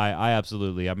do. I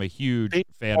absolutely. I'm a huge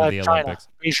fan of the China, Olympics.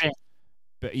 Beijing.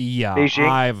 But yeah, Beijing?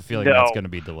 I have a feeling No. that's going to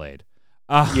be delayed.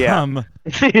 Yeah.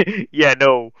 Yeah,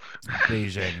 no.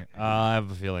 Beijing. I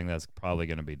have a feeling that's probably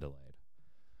going to be delayed.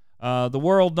 The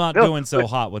world not No, doing so but-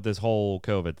 hot with this whole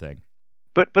COVID thing.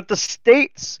 But the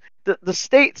states the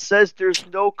state says there's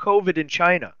no COVID in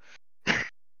China.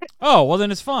 Oh, well,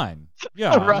 then it's fine.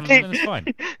 Yeah, Right. then it's fine.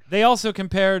 They also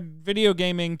compared video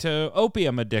gaming to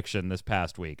opium addiction this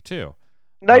past week, too.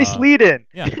 Nice lead in.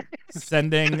 Yeah,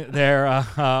 sending their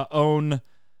own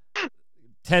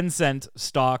 10-cent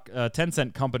stock,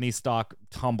 10-cent company stock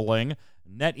tumbling,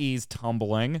 NetEase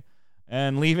tumbling,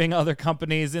 and leaving other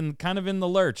companies in the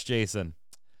lurch, Jason.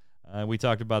 We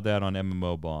talked about that on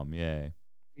MMO Bomb. Yay.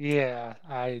 Yeah,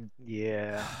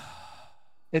 Yeah.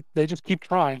 they just keep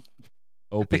trying.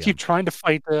 They Opium. keep trying to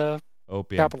fight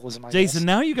Opium. capitalism. I Jason, guess.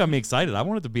 now you got me excited. I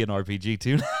want it to be an RPG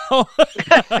too now.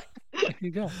 There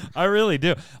you go. I really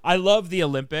do. I love the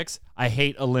Olympics. I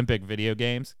hate Olympic video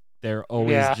games. They're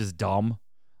always just dumb.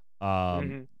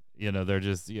 You know, they're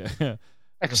just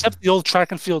Except the old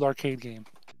track and field arcade game.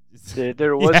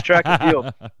 There was track and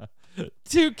field.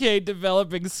 2K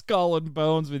developing Skull and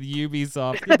Bones with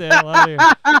Ubisoft. Get the hell out of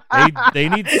here. They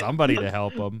need somebody to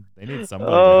help them. They need somebody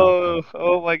to help them.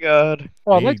 Oh my God.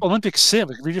 Oh, I Hey. like Olympic Sim.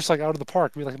 It could be just like out of the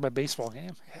park. It'd be like my baseball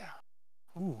game.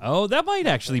 Yeah. Ooh. Oh, that might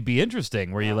actually be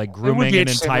interesting, where you're like It would grooming be an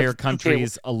interesting, entire like, 2K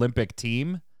country's Olympic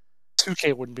team.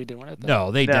 2K wouldn't be doing it. Though.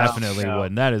 No, they No, definitely no.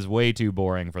 wouldn't. That is way too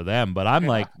boring for them. But I'm Yeah.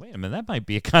 like, wait a minute, that might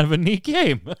be a kind of a neat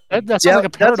game. That sounds Yeah, like a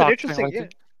that's an paradox interesting. thing. Yeah.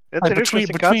 Like, That's like an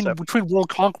interesting concept. between world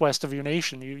conquest of your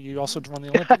nation, you also run the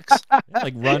Olympics.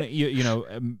 Like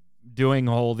run, doing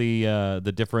all the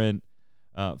different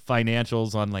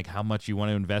financials on like how much you want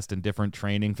to invest in different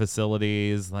training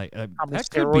facilities. Like How many that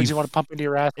could be steroids you want to pump into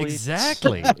your athletes?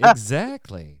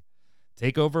 Exactly.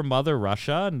 Take over Mother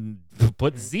Russia and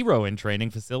put zero in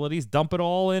training facilities. Dump it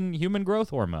all in human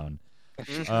growth hormone.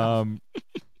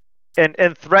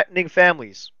 And threatening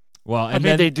families. Well, and I mean,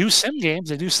 then they do sim games.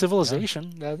 They do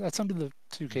Civilization. That's under the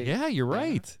 2K. yeah, you're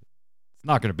right. It's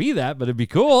not going to be that, but it'd be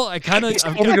cool. I kind of. It's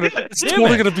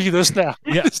totally gonna be this now.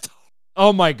 Yeah.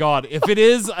 Oh my God! If it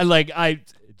is,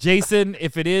 Jason,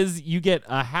 if it is, you get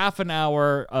a half an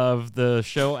hour of the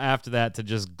show after that to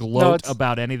just gloat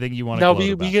about anything you want to. No, gloat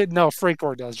we about. get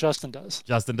Frankor does. Justin does.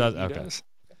 Justin does. He Okay. does.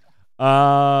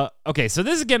 Okay. So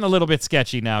this is getting a little bit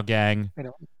sketchy now, gang. I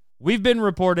know. We've been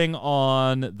reporting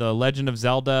on the Legend of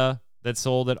Zelda that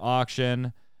sold at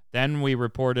auction. Then we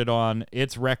reported on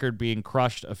its record being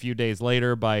crushed a few days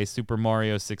later by Super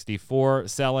Mario 64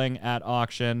 selling at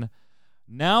auction.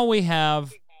 Now we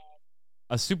have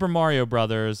a Super Mario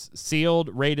Brothers sealed,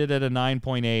 rated at a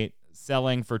 9.8,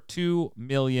 selling for $2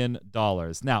 million.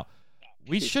 Now,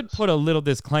 we should put a little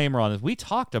disclaimer on this. We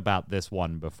talked about this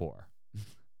one before.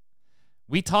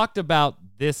 We talked about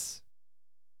this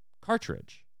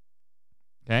cartridge.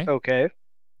 Okay?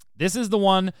 This is the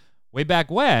one way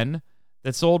back when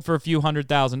that sold for a few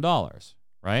 $100,000,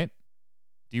 right?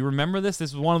 Do you remember this?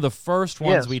 This was one of the first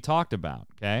ones we talked about,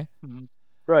 okay? Mhm.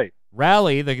 Right.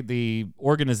 Rally, the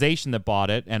organization that bought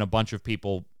it, and a bunch of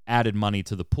people added money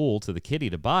to the pool, to the kitty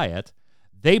to buy it.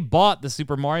 They bought the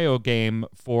Super Mario game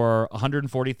for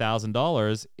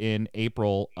 $140,000 in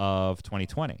April of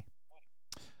 2020.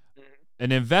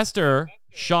 An investor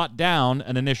shot down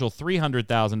an initial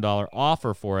 $300,000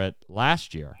 offer for it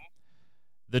last year.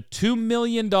 The $2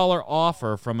 million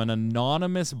offer from an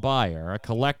anonymous buyer, a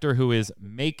collector who is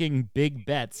making big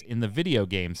bets in the video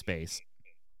game space,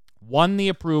 won the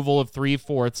approval of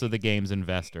 3/4 of the game's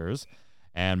investors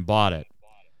and bought it.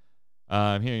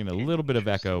 I'm hearing a little bit of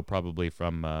echo probably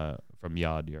from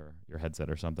Yod, your headset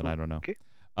or something. I don't know. Okay.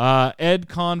 Ed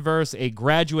Converse, a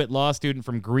graduate law student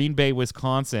from Green Bay,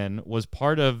 Wisconsin, was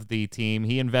part of the team.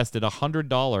 He invested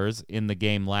 $100 in the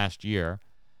game last year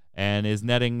and is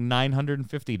netting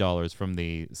 $950 from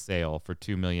the sale for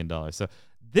 $2 million. So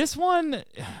this one,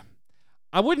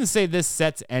 I wouldn't say this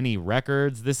sets any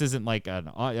records. This isn't like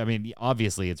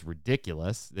obviously it's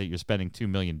ridiculous that you're spending $2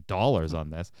 million on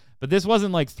this, but this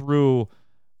wasn't like through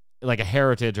like a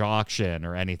heritage auction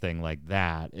or anything like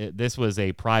that. This was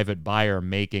a private buyer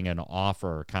making an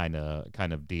offer kind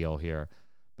of deal here.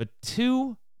 But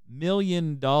 $2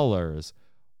 million,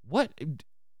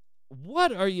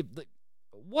 what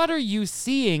are you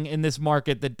seeing in this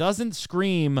market that doesn't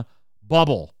scream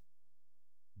bubble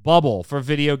for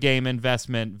video game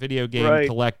investment, video game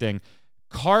collecting,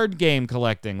 card game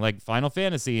collecting, like Final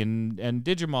Fantasy and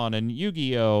Digimon and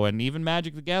Yu-Gi-Oh! And even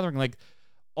Magic the Gathering, like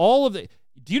all of the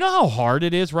Do you know how hard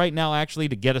it is right now, actually,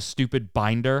 to get a stupid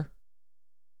binder?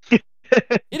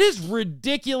 It is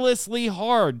ridiculously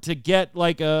hard to get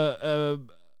like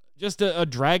just a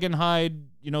Dragonhide,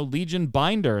 Legion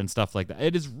binder and stuff like that.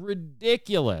 It is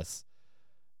ridiculous.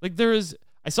 Like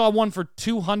I saw one for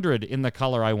 200 in the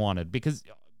color I wanted because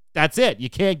that's it. You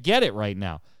can't get it right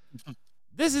now.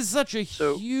 This is such a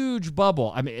huge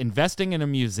bubble. I mean, investing in a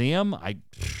museum,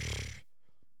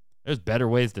 there's better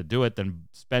ways to do it than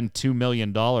spend $2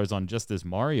 million on just this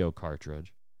Mario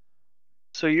cartridge.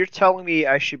 So you're telling me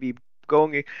I should be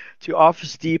going to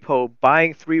Office Depot,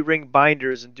 buying 3-ring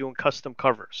binders, and doing custom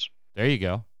covers? There you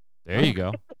go. There you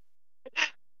go.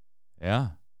 Yeah,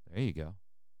 there you go.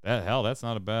 That's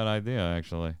not a bad idea,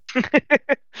 actually.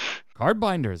 Card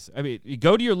binders. I mean, you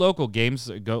go to your local game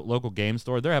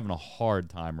store. They're having a hard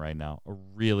time right now, a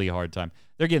really hard time.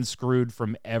 They're getting screwed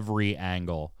from every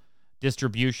angle.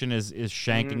 Distribution is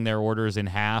shanking their orders in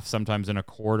half, sometimes in a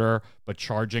quarter, but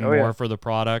charging more for the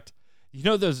product. You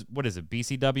know those? What is it?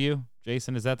 BCW,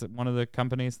 Jason? Is that one of the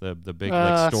companies? The big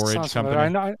storage company? I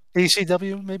know,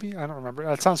 ACW maybe. I don't remember.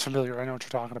 That sounds familiar. I know what you're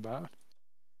talking about.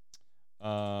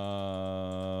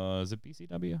 Is it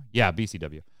BCW? Yeah,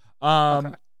 BCW.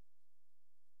 Okay.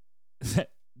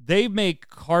 They make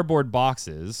cardboard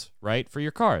boxes, right, for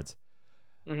your cards.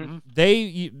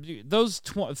 Mm-hmm. Those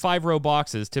 5-row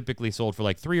boxes typically sold for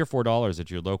like $3 or $4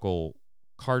 at your local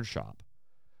card shop.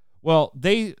 Well,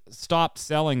 they stopped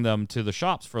selling them to the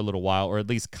shops for a little while, or at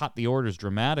least cut the orders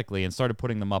dramatically, and started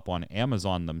putting them up on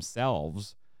Amazon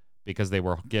themselves because they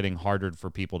were getting harder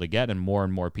for people to get, and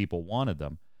more people wanted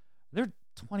them. They're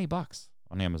 $20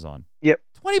 on Amazon. Yep.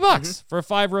 $20 for a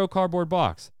 5-row cardboard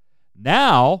box.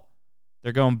 Now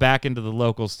they're going back into the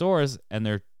local stores and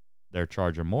they're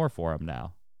charging more for them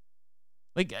now.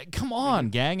 Like, come on,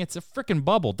 gang! It's a freaking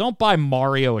bubble. Don't buy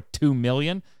Mario at $2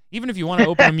 million. Even if you want to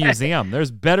open a museum,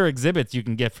 there's better exhibits you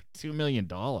can get for $2 million.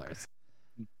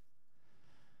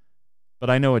 But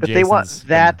I know what Jason's. They want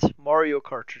that Mario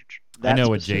cartridge. I know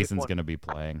what Jason's going to be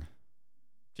playing.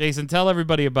 Jason, tell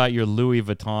everybody about your Louis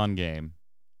Vuitton game.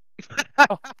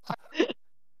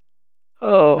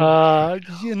 I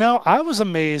was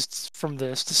amazed from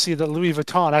this to see that Louis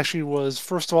Vuitton actually was,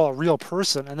 first of all, a real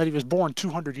person, and that he was born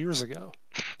 200 years ago.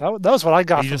 That was what I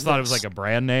got. You just thought it was like a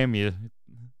brand name.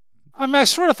 I mean, I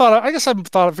sort of thought. I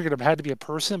figured it had to be a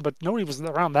person, but nobody was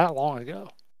around that long ago.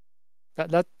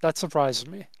 That surprises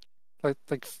me.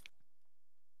 Like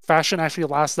fashion actually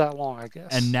lasts that long, I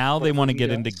guess. And now they want to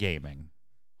get into gaming.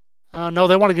 No,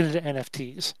 they want to get into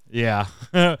NFTs. Yeah,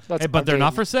 but they're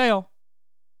not for sale.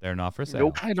 They're not for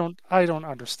sale. Nope. I don't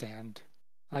understand.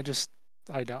 I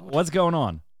don't. What's going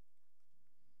on?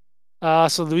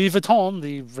 So Louis Vuitton,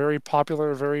 the very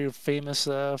popular, very famous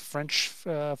French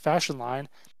fashion line,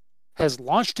 has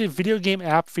launched a video game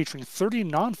app featuring 30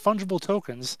 non-fungible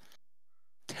tokens,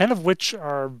 10 of which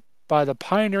are by the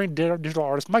pioneering digital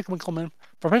artist Mike Winkelmann,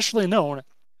 professionally known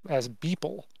as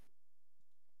Beeple.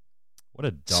 What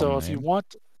a dumb So name. if you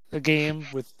want a game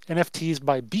with NFTs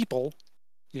by Beeple,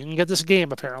 you can get this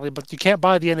game apparently, but you can't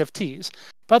buy the NFTs.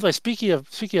 By the way, speaking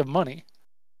of money,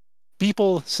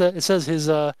 Beeple says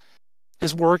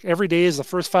his work every day is the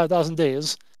first 5,000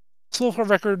 days. Sold for a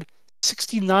record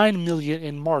 $69 million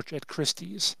in March at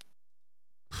Christie's.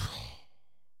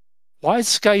 Why is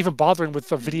this guy even bothering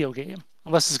with a video game?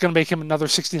 Unless it's going to make him another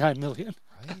 $69 million.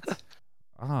 Right?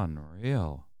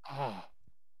 Unreal. Oh.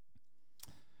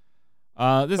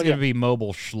 This is going to be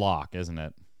mobile schlock, isn't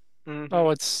it? Mm-hmm. Oh,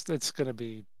 it's going to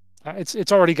be.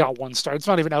 It's already got 1 star. It's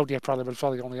not even out yet, probably, but it's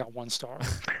probably only got 1 star.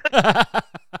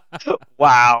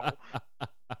 Wow.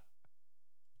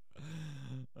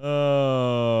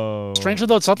 Oh. Strangely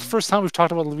though, it's not the first time we've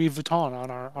talked about Louis Vuitton on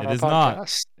our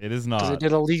podcast. It is not. Because they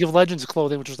did a League of Legends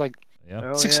clothing, which was like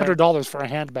 $600 for a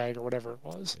handbag or whatever it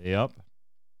was. Yep.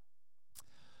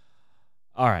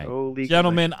 All right,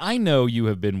 gentlemen, I know you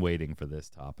have been waiting for this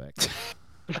topic.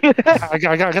 I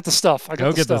got the stuff.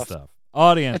 Go get the stuff.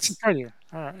 Audience. It's right here.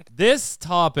 All right. This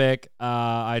topic,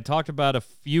 I talked about a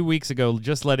few weeks ago,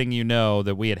 just letting you know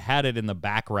that we had it in the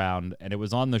background, and it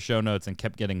was on the show notes and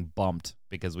kept getting bumped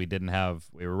because we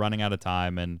were running out of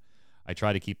time, and I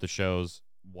try to keep the shows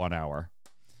 1 hour.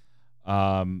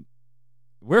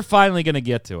 We're finally going to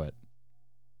get to it.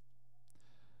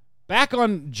 Back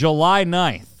on July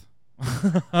 9th,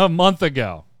 a month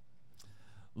ago,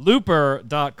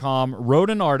 Looper.com wrote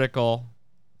an article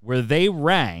where they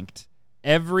ranked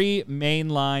every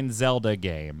mainline Zelda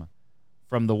game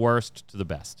from the worst to the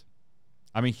best.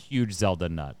 I'm a huge Zelda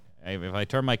nut. If I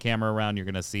turn my camera around, you're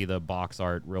going to see the box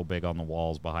art real big on the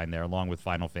walls behind there, along with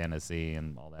Final Fantasy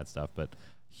and all that stuff. But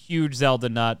huge Zelda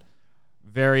nut.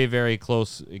 Very, very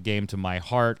close game to my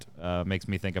heart. Makes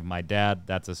me think of my dad.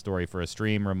 That's a story for a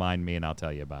stream. Remind me, and I'll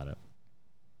tell you about it.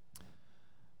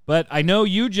 But I know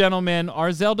you gentlemen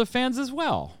are Zelda fans as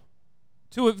well,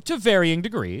 to varying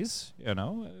degrees,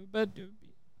 but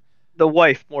The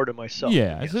wife more than myself.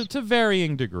 yeah, yes. to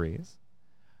varying degrees.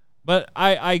 But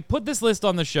I put this list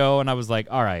on the show, and I was like,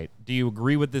 all right, do you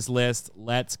agree with this list?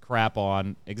 Let's crap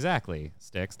on, exactly,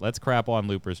 Sticks, let's crap on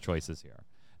Looper's choices here.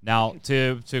 Now,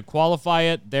 to qualify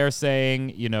it, they're saying,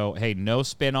 hey, no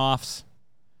spin-offs.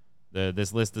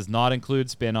 This list does not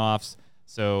include spin-offs.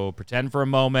 So pretend for a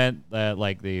moment that,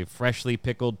 like, the freshly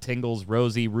pickled Tingles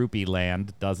Rosy Rupee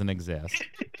Land doesn't exist.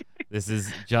 This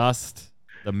is just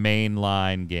the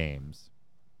mainline games.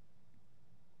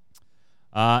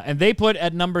 And they put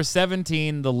at number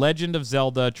 17, The Legend of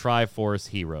Zelda Triforce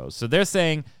Heroes. So they're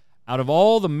saying, out of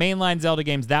all the mainline Zelda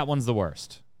games, that one's the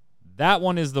worst. That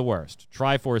one is the worst.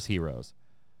 Triforce Heroes.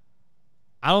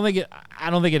 I don't think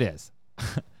it is.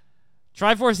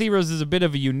 Triforce Heroes is a bit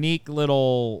of a unique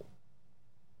little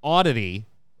oddity,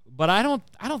 but I don't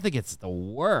think it's the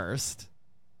worst.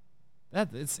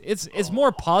 It's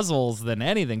more puzzles than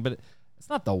anything, but it's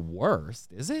not the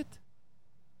worst, is it?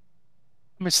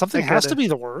 I mean, something has to be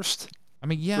the worst. I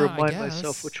mean, yeah, Remind I guess.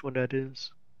 myself which one that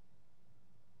is.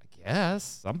 I guess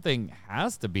something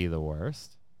has to be the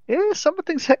worst. Yeah,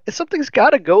 something's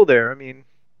got to go there. I mean,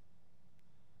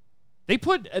 they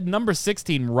put at number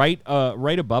 16 right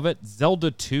above it,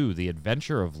 Zelda 2: The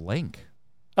Adventure of Link.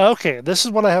 Okay, this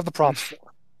is what I have the props for.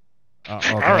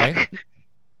 Okay. All right.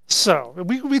 So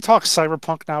we talk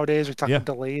Cyberpunk nowadays. We talk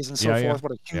delays and so forth. Yeah.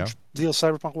 What a huge deal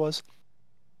Cyberpunk was.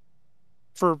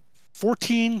 For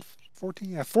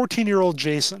 14-year-old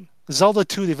Jason, Zelda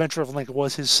 2: The Adventure of Link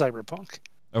was his Cyberpunk.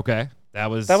 Okay. That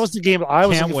was the game I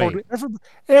was looking forward to.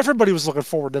 Everybody was looking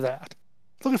forward to that.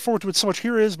 Looking forward to it so much.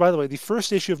 Here is, by the way, the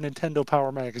first issue of Nintendo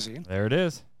Power Magazine. There it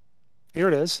is. Here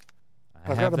it is.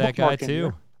 I have that guy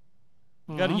too.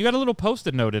 You got a little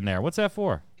post-it note in there. What's that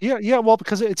for? Yeah. Well,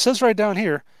 because it says right down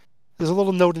here, there's a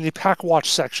little note in the Pack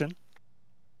Watch section.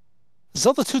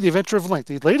 Zelda 2: The Adventure of Link.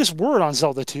 The latest word on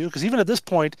Zelda 2, because even at this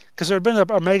point, because there had been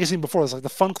a magazine before, it's like the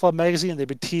Fun Club magazine, they've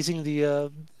been teasing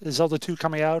the Zelda 2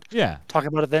 coming out. Yeah. Talking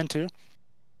about it then too.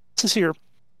 It says here,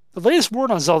 the latest word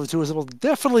on Zelda 2 is it will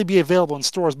definitely be available in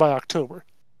stores by October.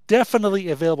 Definitely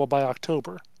available by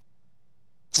October.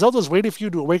 Zelda's waiting for you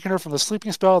to awaken her from the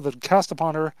sleeping spell that cast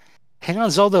upon her. Hang on,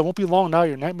 Zelda. It won't be long now.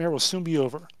 Your nightmare will soon be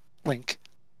over. Link.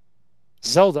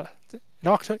 Zelda 2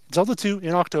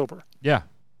 in October. Yeah.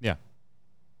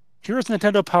 Here's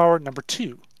Nintendo Power number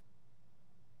 2.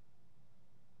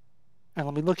 And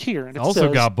let me look here. And it also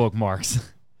says, got bookmarks.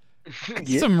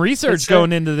 Some research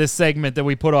going into this segment that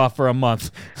we put off for a month.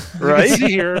 Right?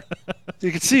 You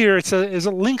can see here it's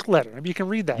a link letter. Maybe you can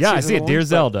read that. Yeah, I see it. Dear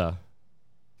Zelda.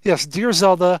 Yes, Dear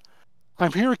Zelda,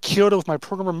 I'm here at Kyoto with my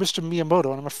programmer, Mr. Miyamoto,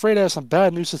 and I'm afraid I have some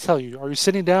bad news to tell you. Are you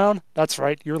sitting down? That's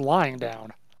right, you're lying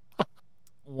down.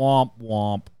 Womp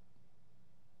womp.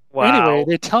 wow. Anyway,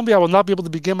 they tell me I will not be able to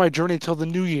begin my journey until the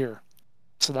new year.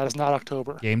 So that is not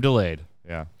October. Game delayed.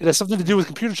 Yeah. It has something to do with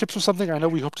computer chips or something. I know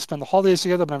we hope to spend the holidays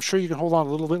together, but I'm sure you can hold on a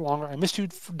little bit longer. I miss you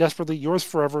desperately. Yours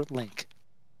forever, Link.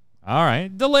 All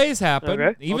right. Delays happen.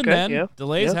 Okay. Even then,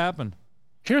 delays happen.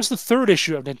 Here's the third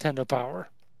issue of Nintendo Power.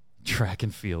 Track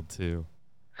and Field 2.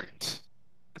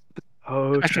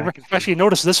 Oh, actually,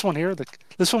 notice this one here.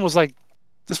 This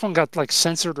one got like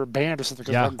censored or banned or something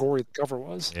because of how gory the cover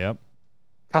was. Yep.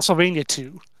 Castlevania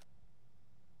 2.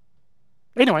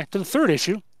 Anyway, to the third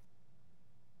issue.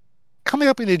 Coming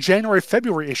up in the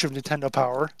January-February issue of Nintendo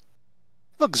Power.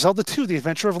 Look, Zelda 2: The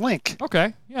Adventure of Link.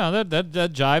 Okay. Yeah,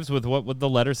 that jives with what the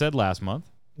letter said last month.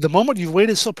 The moment you've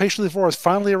waited so patiently for has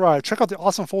finally arrived. Check out the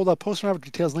awesome fold-out poster now, which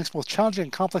details Link's most challenging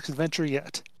and complex adventure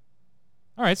yet.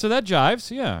 All right, so that jives.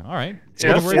 Yeah, all right.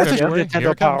 So the fourth issue of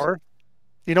Nintendo Power.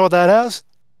 You know what that has?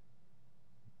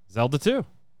 Zelda 2.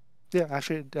 Yeah,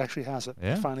 it actually has it.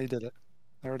 Yeah. It finally did it.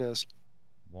 There it is.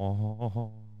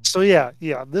 Whoa. So yeah,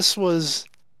 this was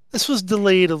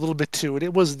delayed a little bit too, and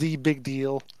it was the big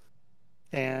deal.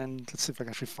 And let's see if I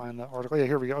can actually find that article. Yeah,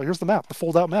 here we go. Here's the map, the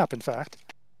fold-out map, in fact.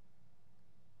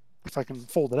 If I can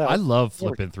fold it out. I love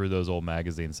flipping through those old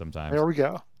magazines sometimes. There we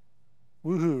go.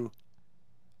 Woohoo.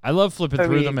 I love flipping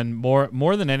through them, and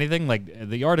more than anything, like,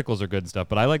 the articles are good stuff,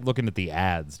 but I like looking at the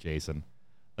ads, Jason.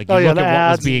 Like, you look at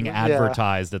what was being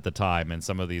advertised at the time in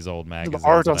some of these old magazines. The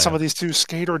art on some of these too,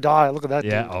 Skate or Die. Look at that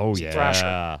dude. Oh,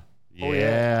 yeah.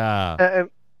 Yeah.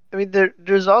 I mean,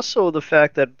 there's also the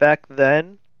fact that back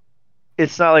then,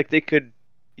 it's not like they could,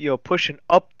 push an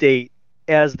update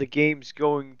as the game's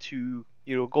going to,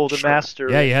 Golden Master.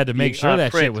 Yeah, you had to make sure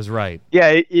that print. shit was right.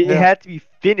 Yeah, it had to be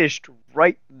finished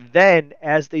right then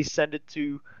as they send it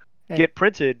to And- get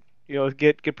printed,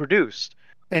 get produced.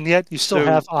 And yet you still So-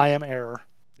 have I Am Error.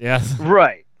 Yes.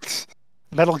 Right.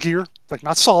 Metal Gear, like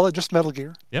not Solid, just Metal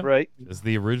Gear, Yep. Right. It's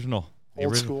the original.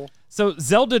 old school. So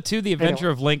Zelda 2: The Adventure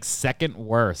of Link's second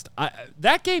worst.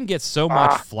 That game gets so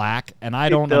much flack, and I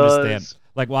don't understand.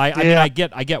 Like, why? I mean, I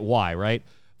get why, right?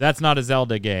 That's not a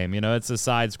Zelda game. It's a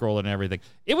side scroller and everything.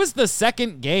 It was the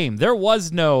second game. There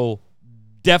was no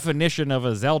definition of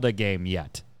a Zelda game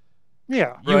yet.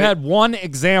 Yeah. You had one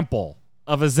example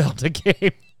of a Zelda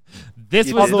game.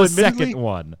 This was the second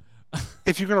one.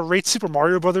 If you're going to rate Super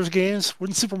Mario Brothers games,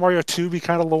 wouldn't Super Mario 2 be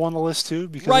kind of low on the list too?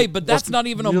 Because Right, but that's not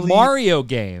even a Mario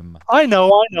game. I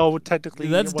know. Technically,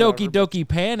 That's whatever, Doki Doki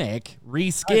Panic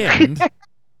reskinned.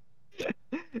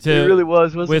 It really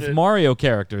was, wasn't with it? Mario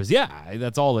characters. Yeah,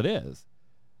 that's all it is.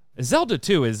 Zelda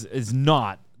 2 is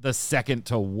not the second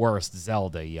to worst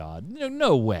Zelda, Yod.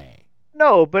 No way.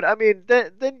 No, but I mean,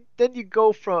 then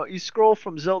you scroll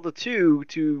from Zelda 2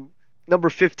 to number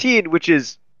 15, which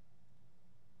is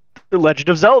The Legend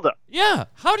of Zelda. Yeah,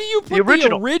 how do you put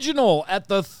The original at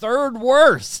the third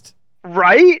worst?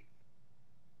 Right?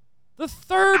 The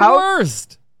third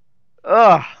worst.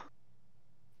 Ugh.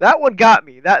 That one got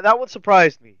me. That one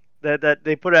surprised me. That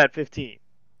they put it at 15.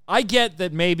 I get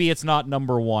that maybe it's not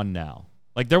number one now.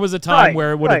 Like, there was a time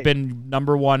where it would have been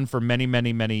number one for many,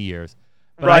 many, many years.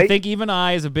 But I think even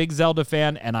I, as a big Zelda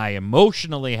fan, and I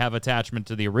emotionally have attachment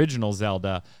to the original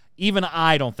Zelda, even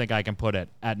I don't think I can put it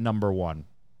at number one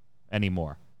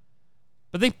anymore.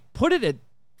 But they put it at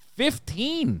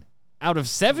 15 out of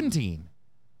 17.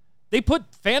 They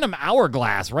put Phantom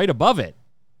Hourglass right above it.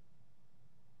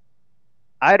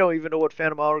 I don't even know what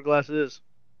Phantom Hourglass is.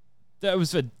 That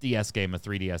was a DS game, a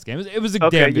 3DS game. It was a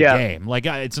damn good game. Like,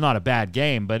 it's not a bad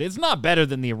game, but it's not better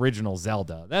than the original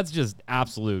Zelda. That's just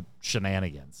absolute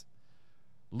shenanigans.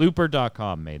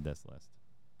 Looper.com made this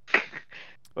list.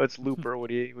 What's Looper? What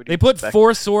do you They put expect?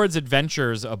 Four Swords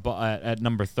Adventures at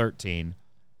number 13.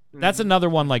 That's another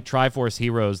one like Triforce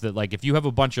Heroes that, like, if you have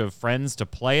a bunch of friends to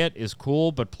play it is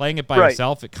cool, but playing it by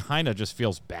yourself, it kind of just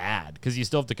feels bad because you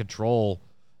still have to control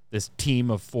this team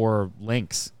of 4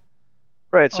 links.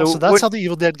 Right, so that's how the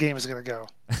Evil Dead game is going to go.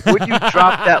 Would you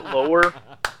drop that lower?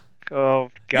 Oh,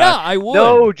 God. Yeah, I would.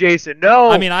 No, Jason, no.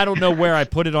 I mean, I don't know where I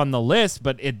put it on the list,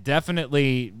 but it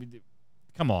definitely...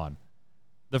 Come on.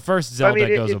 The first Zelda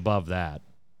goes above that.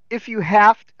 If you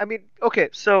have... okay,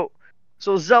 so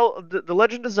Zelda, the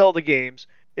Legend of Zelda games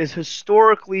is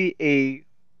historically a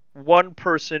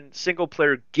one-person,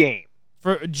 single-player game.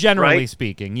 For generally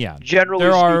speaking, yeah. Generally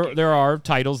speaking. There are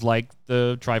titles like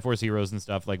the Triforce Heroes and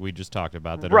stuff like we just talked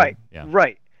about that right. are, yeah.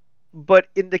 Right. But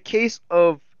in the case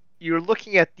of you're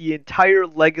looking at the entire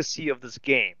legacy of this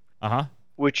game,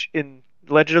 which in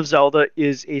Legend of Zelda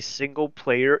is a single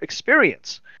player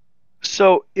experience.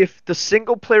 So if the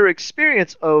single player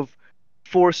experience of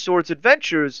Four Swords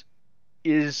Adventures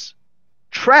is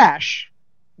trash,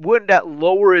 wouldn't that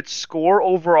lower its score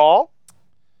overall?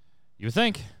 You would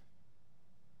think.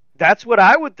 That's what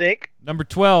I would think. Number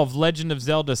 12, Legend of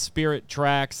Zelda Spirit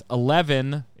Tracks.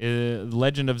 11,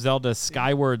 Legend of Zelda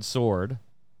Skyward Sword.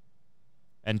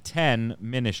 And 10,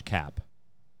 Minish Cap.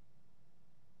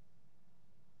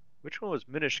 Which one was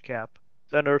Minish Cap?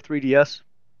 Is that another 3DS?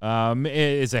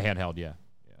 It's a handheld, yeah.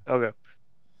 Okay.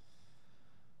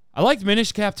 I liked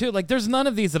Minish Cap, too. Like, there's none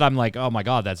of these that I'm like, oh, my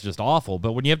God, that's just awful.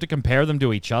 But when you have to compare them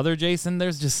to each other, Jason,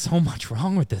 there's just so much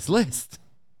wrong with this list.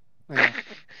 Yeah.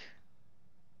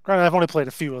 Granted, I've only played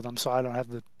a few of them, so I don't have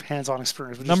the hands-on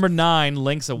experience. Number 9,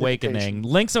 Link's Awakening.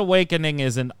 Link's Awakening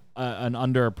is an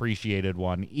underappreciated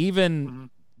one.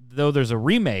 Even though there's a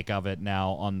remake of it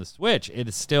now on the Switch, it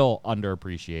is still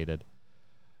underappreciated.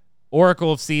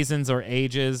 Oracle of Seasons or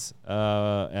Ages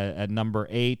at number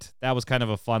 8. That was kind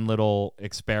of a fun little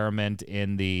experiment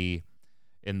in the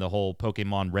whole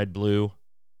Pokemon Red Blue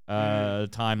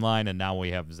timeline, and now we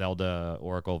have Zelda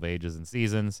Oracle of Ages and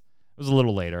Seasons. It was a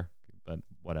little later, but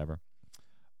whatever.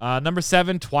 Number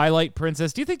 7, Twilight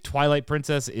Princess. Do you think Twilight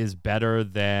Princess is better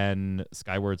than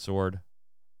Skyward Sword?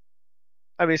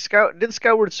 I mean, did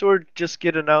Skyward Sword just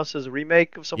get announced as a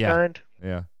remake of some kind?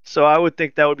 Yeah. So I would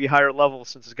think that would be higher level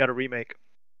since it's got a remake.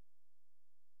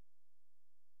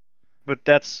 But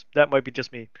that might be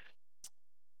just me.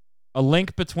 A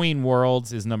Link Between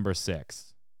Worlds is number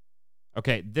 6.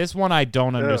 Okay, this one I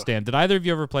don't understand. Did either of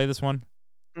you ever play this one?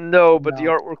 No, but the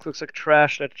artwork looks like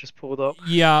trash that just pulled up.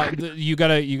 Yeah, that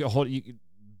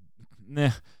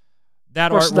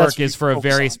artwork is for a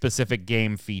very specific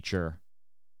game feature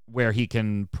where he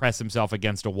can press himself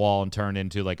against a wall and turn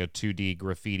into like a 2D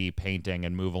graffiti painting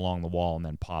and move along the wall and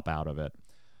then pop out of it.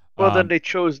 Well, then they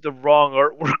chose the wrong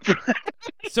artwork.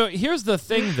 So here's the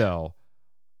thing, though.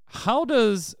 How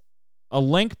does A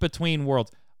Link Between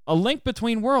Worlds... A Link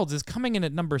Between Worlds is coming in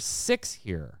at number 6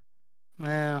 here.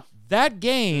 Yeah. That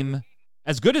game,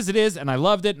 as good as it is, and I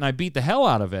loved it, and I beat the hell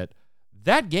out of it,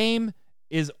 that game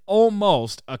is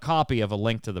almost a copy of A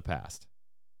Link to the Past.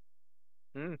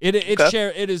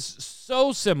 It is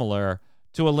so similar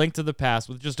to A Link to the Past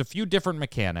with just a few different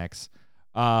mechanics.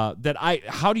 How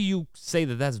do you say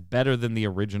that that's better than the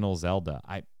original Zelda?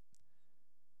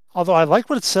 Although I like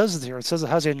what it says here. It says it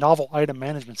has a novel item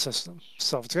management system.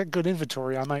 So if it's got good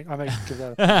inventory, I might give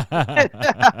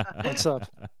that what's up.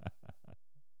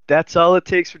 That's all it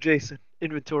takes for Jason.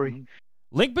 Inventory. Mm-hmm.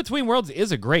 Link Between Worlds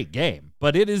is a great game,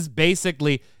 but it is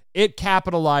basically, it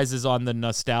capitalizes on the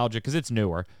nostalgia because it's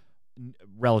newer,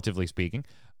 relatively speaking.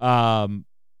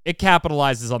 It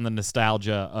capitalizes on the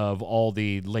nostalgia of all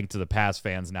the Link to the Past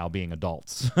fans now being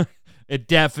adults. It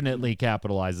definitely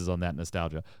capitalizes on that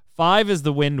nostalgia. 5 is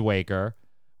the Wind Waker,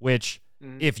 which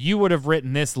if you would have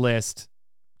written this list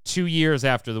 2 years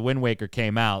after the Wind Waker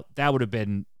came out, that would have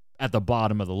been at the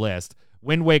bottom of the list.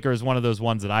 Wind Waker is one of those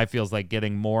ones that I feel is like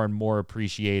getting more and more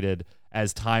appreciated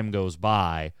as time goes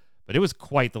by, but it was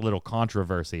quite the little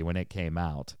controversy when it came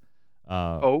out.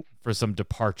 For some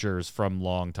departures from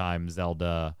longtime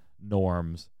Zelda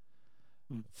norms.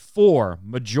 4,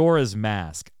 Majora's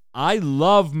Mask. I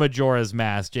love Majora's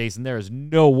Mask, Jason. There is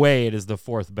no way it is the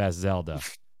 4th best Zelda.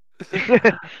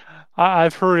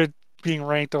 I've heard it being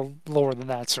ranked lower than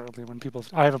that, certainly, when people...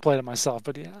 I haven't played it myself,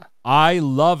 but yeah. I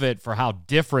love it for how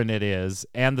different it is,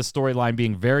 and the storyline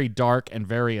being very dark and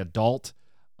very adult,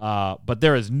 but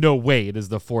there is no way it is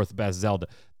the 4th best Zelda.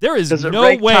 There is Does it no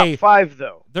rank way... top 5,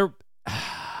 though?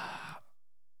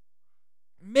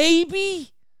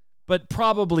 Maybe, but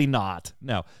probably not.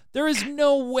 No, there is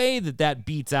no way that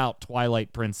beats out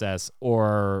Twilight Princess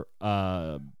or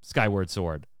Skyward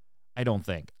Sword. I don't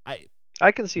think.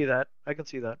 I can see that.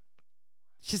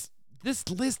 Just this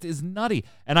list is nutty.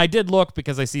 And I did look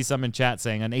because I see some in chat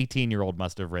saying an 18-year-old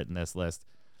must have written this list.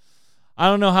 I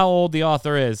don't know how old the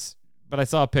author is, but I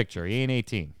saw a picture. He ain't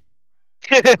 18.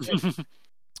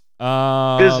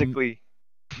 Physically.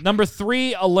 Number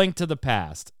 3, A Link to the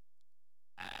Past.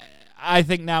 I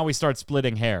think now we start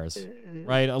splitting hairs,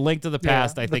 right? A Link to the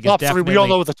Past, I think, is definitely... We all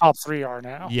know what the top 3 are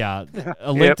now. Yeah.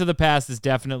 A Link to the Past is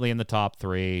definitely in the top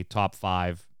 3, top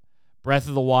 5. Breath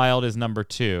of the Wild is number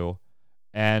 2,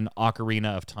 and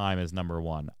Ocarina of Time is number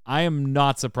 1. I am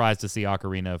not surprised to see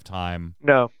Ocarina of Time.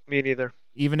 No, me neither.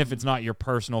 Even if it's not your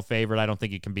personal favorite, I don't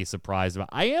think you can be surprised about.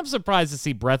 I am surprised to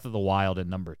see Breath of the Wild at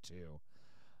number 2.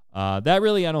 That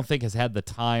really, I don't think, has had the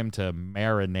time to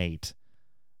marinate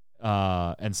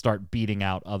and start beating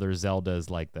out other Zeldas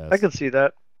like this. I can see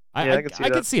that. I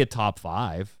could see a top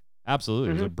 5. Absolutely.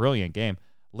 It was a brilliant game.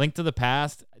 Link to the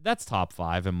Past, that's top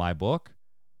 5 in my book.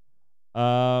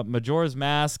 Majora's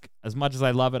Mask, as much as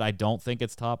I love it, I don't think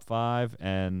it's top 5.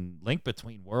 And Link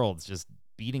Between Worlds just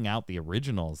beating out the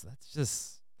originals.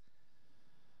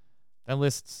 That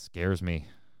list scares me.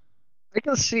 I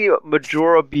can see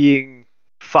Majora being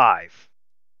 5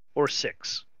 or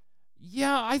 6.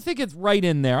 Yeah, I think it's right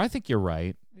in there. I think you're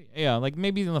right. Yeah, like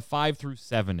maybe in the 5 through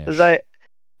 7-ish. Because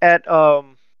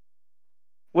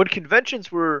when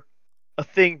conventions were a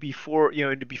thing before,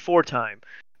 before time,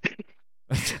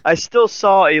 I still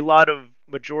saw a lot of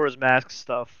Majora's Mask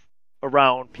stuff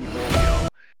around people,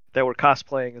 that were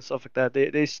cosplaying and stuff like that.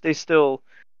 They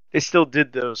still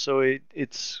did those, so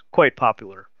it's quite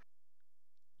popular.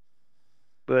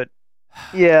 But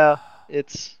yeah,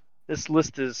 this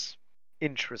list is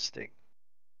interesting.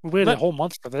 We waited a whole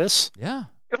month for this. Yeah.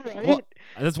 Right? Well,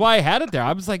 that's why I had it there.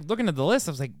 I was like looking at the list.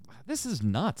 I was like, this is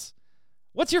nuts.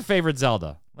 What's your favorite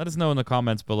Zelda? Let us know in the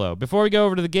comments below. Before we go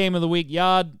over to the game of the week,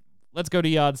 Yod, let's go to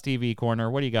Yod's TV corner.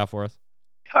 What do you got for us?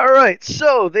 All right.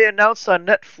 So they announced on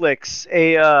Netflix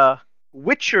a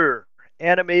Witcher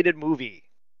animated movie.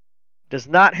 Does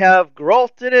not have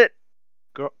Geralt in it.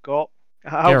 Geralt.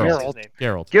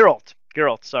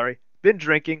 Geralt. Sorry. Been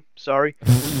drinking. Sorry.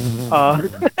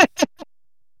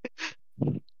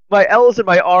 My L's and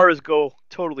my R's go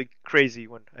totally crazy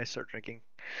when I start drinking.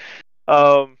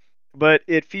 But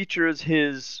it features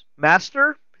his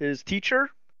master, his teacher.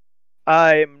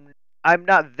 I'm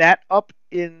not that up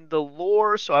in the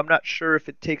lore, so I'm not sure if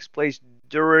it takes place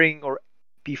during or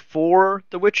before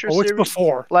the Witcher series. It's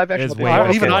before. Live action.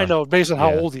 Even I know based on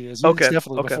how old he is. Okay. It's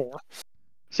definitely before.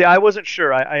 See, I wasn't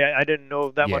sure. I didn't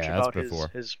know that much about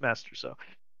his master, so.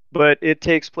 But it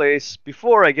takes place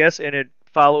before, I guess, and it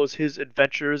follows his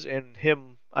adventures and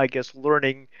him, I guess,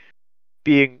 learning,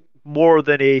 being more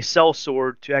than a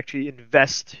sellsword to actually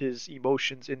invest his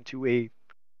emotions into a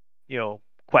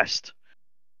quest.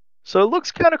 So it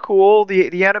looks kind of cool.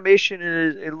 The animation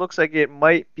it looks like it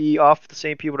might be off the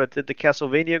same people that did the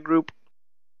Castlevania group,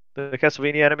 the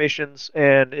Castlevania animations,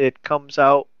 and it comes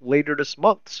out later this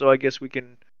month. So I guess we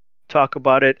can talk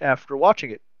about it after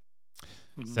watching it.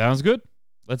 Sounds good.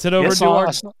 Let's head over to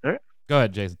our. Go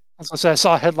ahead, Jason. I was gonna say I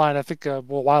saw a headline a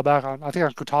while back on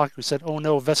Kotaku said, "Oh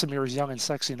no, Vesemir is young and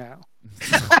sexy now."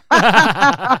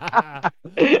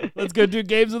 Let's go do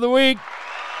games of the week.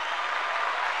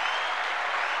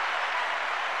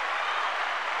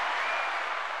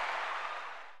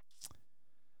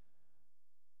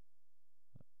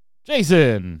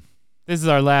 Jason, this is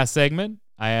our last segment.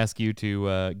 I ask you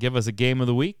to give us a game of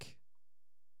the week.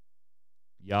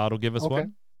 Yod will give us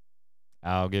one.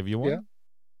 I'll give you one. Yeah.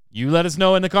 You let us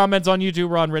know in the comments on YouTube.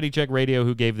 We're on Ready Check Radio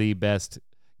who gave the best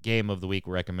game of the week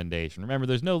recommendation. Remember,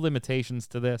 there's no limitations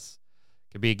to this.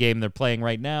 It could be a game they're playing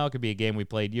right now. It could be a game we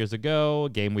played years ago, a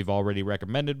game we've already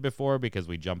recommended before because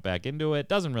we jumped back into it.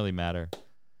 Doesn't really matter.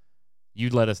 You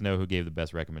let us know who gave the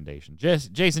best recommendation.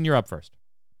 Jason, you're up first.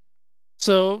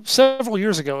 So several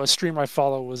years ago, a streamer I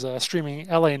follow was streaming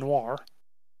L.A. Noire,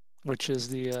 which is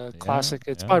the classic.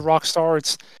 It's by Rockstar.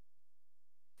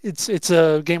 It's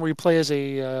a game where you play as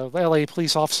a L.A.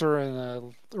 police officer in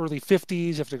the early 50s.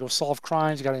 You have to go solve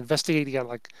crimes. You got to investigate. You got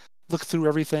to look through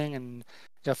everything and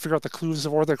figure out the clues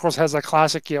of order. Of course, it has that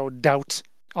classic doubt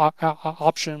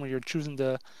option when you're choosing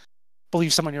to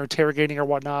believe someone you're interrogating or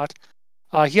whatnot.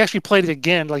 He actually played it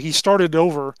again. He started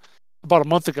over about a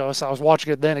month ago, so I was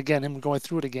watching it then again, him going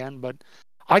through it again. But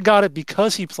I got it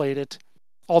because he played it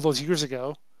all those years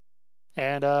ago,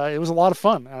 and it was a lot of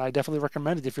fun. And I definitely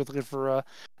recommend it if you're looking for.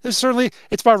 It's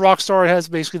by Rockstar. It has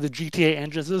basically the GTA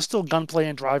engines. There's still gunplay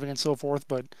and driving and so forth,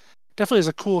 but definitely is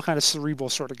a cool kind of cerebral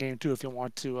sort of game too. If you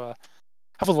want to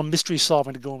have a little mystery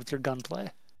solving to go in with your gunplay.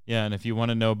 Yeah, and if you want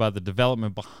to know about the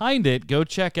development behind it, go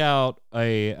check out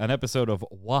an episode of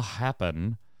What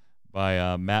Happened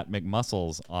by Matt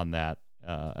McMuscles on that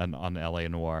and on L.A.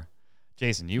 Noire.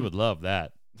 Jason, you would love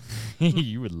that.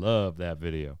 You would love that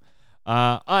video.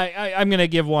 I'm going to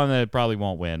give one that probably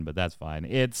won't win, but that's fine.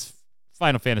 It's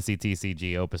Final Fantasy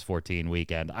TCG Opus 14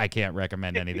 Weekend. I can't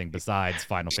recommend anything besides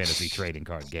Final Fantasy trading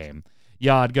card game.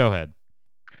 Yod, go ahead.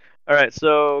 All right,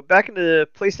 so back in the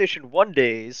PlayStation 1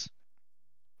 days,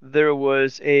 there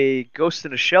was a Ghost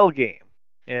in a Shell game,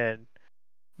 and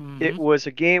it was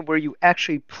a game where you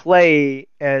actually play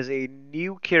as a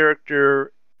new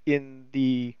character in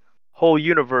the whole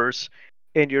universe,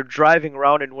 and you're driving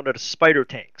around in one of the spider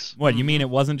tanks. What, you mean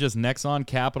it wasn't just Nexon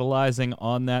capitalizing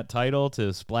on that title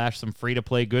to splash some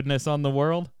free-to-play goodness on the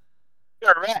world?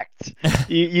 Correct.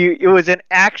 It was an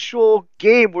actual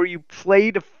game where you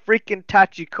played a freaking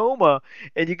Tachikoma,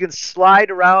 and you can slide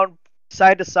around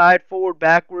side to side, forward,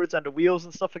 backwards on the wheels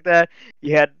and stuff like that.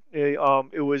 You had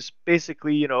it was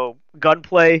basically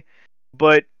gunplay,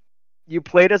 but you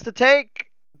played as the tank.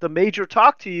 The major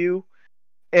talked to you,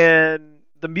 and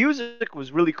the music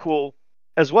was really cool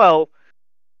as well.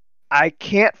 I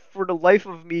can't for the life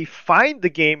of me find the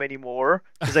game anymore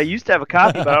because I used to have a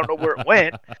copy, but I don't know where it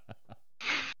went.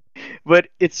 But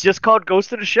it's just called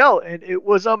Ghost in a Shell, and it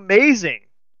was amazing.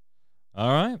 All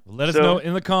right. Well, let us know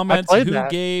in the comments who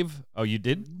gave. Oh, you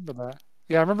did?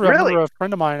 Yeah, I remember a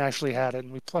friend of mine actually had it,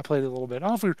 and we played it a little bit. I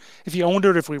don't know if he owned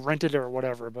it or if we rented it or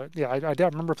whatever, but yeah, I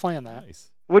remember playing that.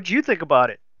 Nice. What'd you think about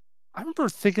it? I remember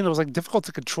thinking it was difficult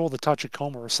to control the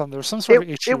Tachikoma or something. There was some sort of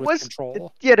issue with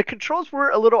control. The controls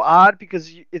were a little odd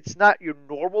because it's not your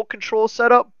normal control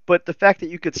setup, but the fact that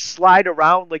you could slide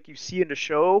around like you see in the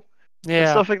show and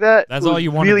stuff like that. That's all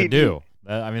you wanted to do.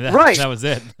 That was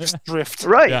it. Drift.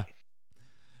 Right. Yeah.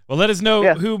 Well, let us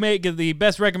know who made the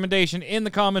best recommendation in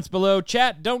the comments below.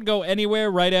 Chat, don't go anywhere.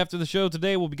 Right after the show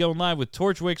today, we'll be going live with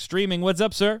Torchwick streaming. What's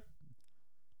up, sir?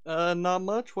 Not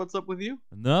much. What's up with you?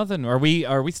 Nothing. Are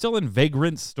we still in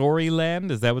Vagrant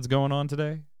Storyland? Is that what's going on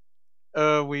today?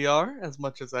 We are, as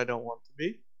much as I don't want to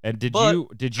be. And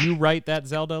did you write that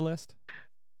Zelda list?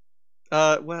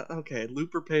 Well, okay.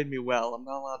 Looper paid me well. I'm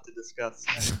not allowed to discuss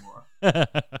anymore.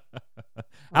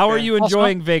 How are you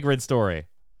enjoying Vagrant Story?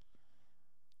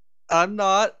 I'm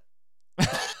not.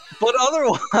 But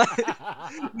otherwise,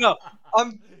 no.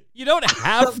 You don't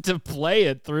have to play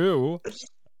it through.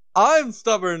 I'm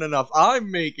stubborn enough. I'm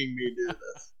making me do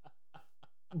this.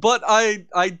 But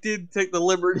I did take the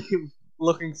liberty of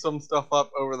looking some stuff up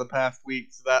over the past week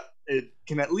so that it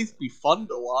can at least be fun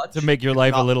to watch. To make your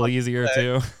life a little easier,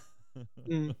 too.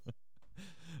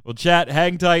 Well, chat,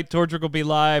 hang tight. Torchwick will be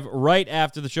live right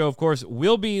after the show. Of course,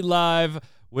 we'll be live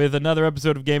with another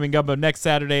episode of Gaming Gumbo next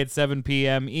Saturday at 7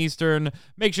 p.m. Eastern.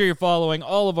 Make sure you're following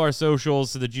all of our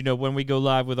socials so that you know when we go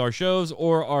live with our shows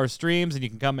or our streams, and you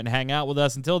can come and hang out with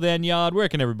us. Until then, Yod, where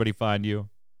can everybody find you?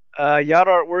 Yacht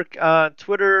Artwork on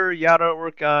Twitter, Yacht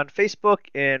Artwork on Facebook,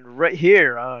 and right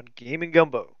here on Gaming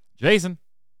Gumbo. Jason.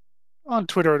 On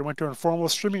Twitter at Winter Informal,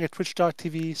 streaming at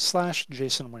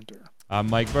twitch.tv/JasonWinter. I'm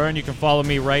Mike Byrne. You can follow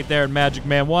me right there at Magic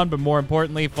Man 1, but more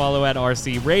importantly, follow at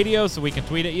RC Radio so we can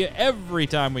tweet at you every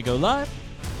time we go live.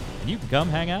 And you can come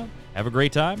hang out, have a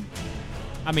great time.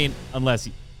 I mean, unless,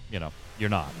 you're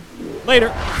not.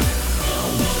 Later.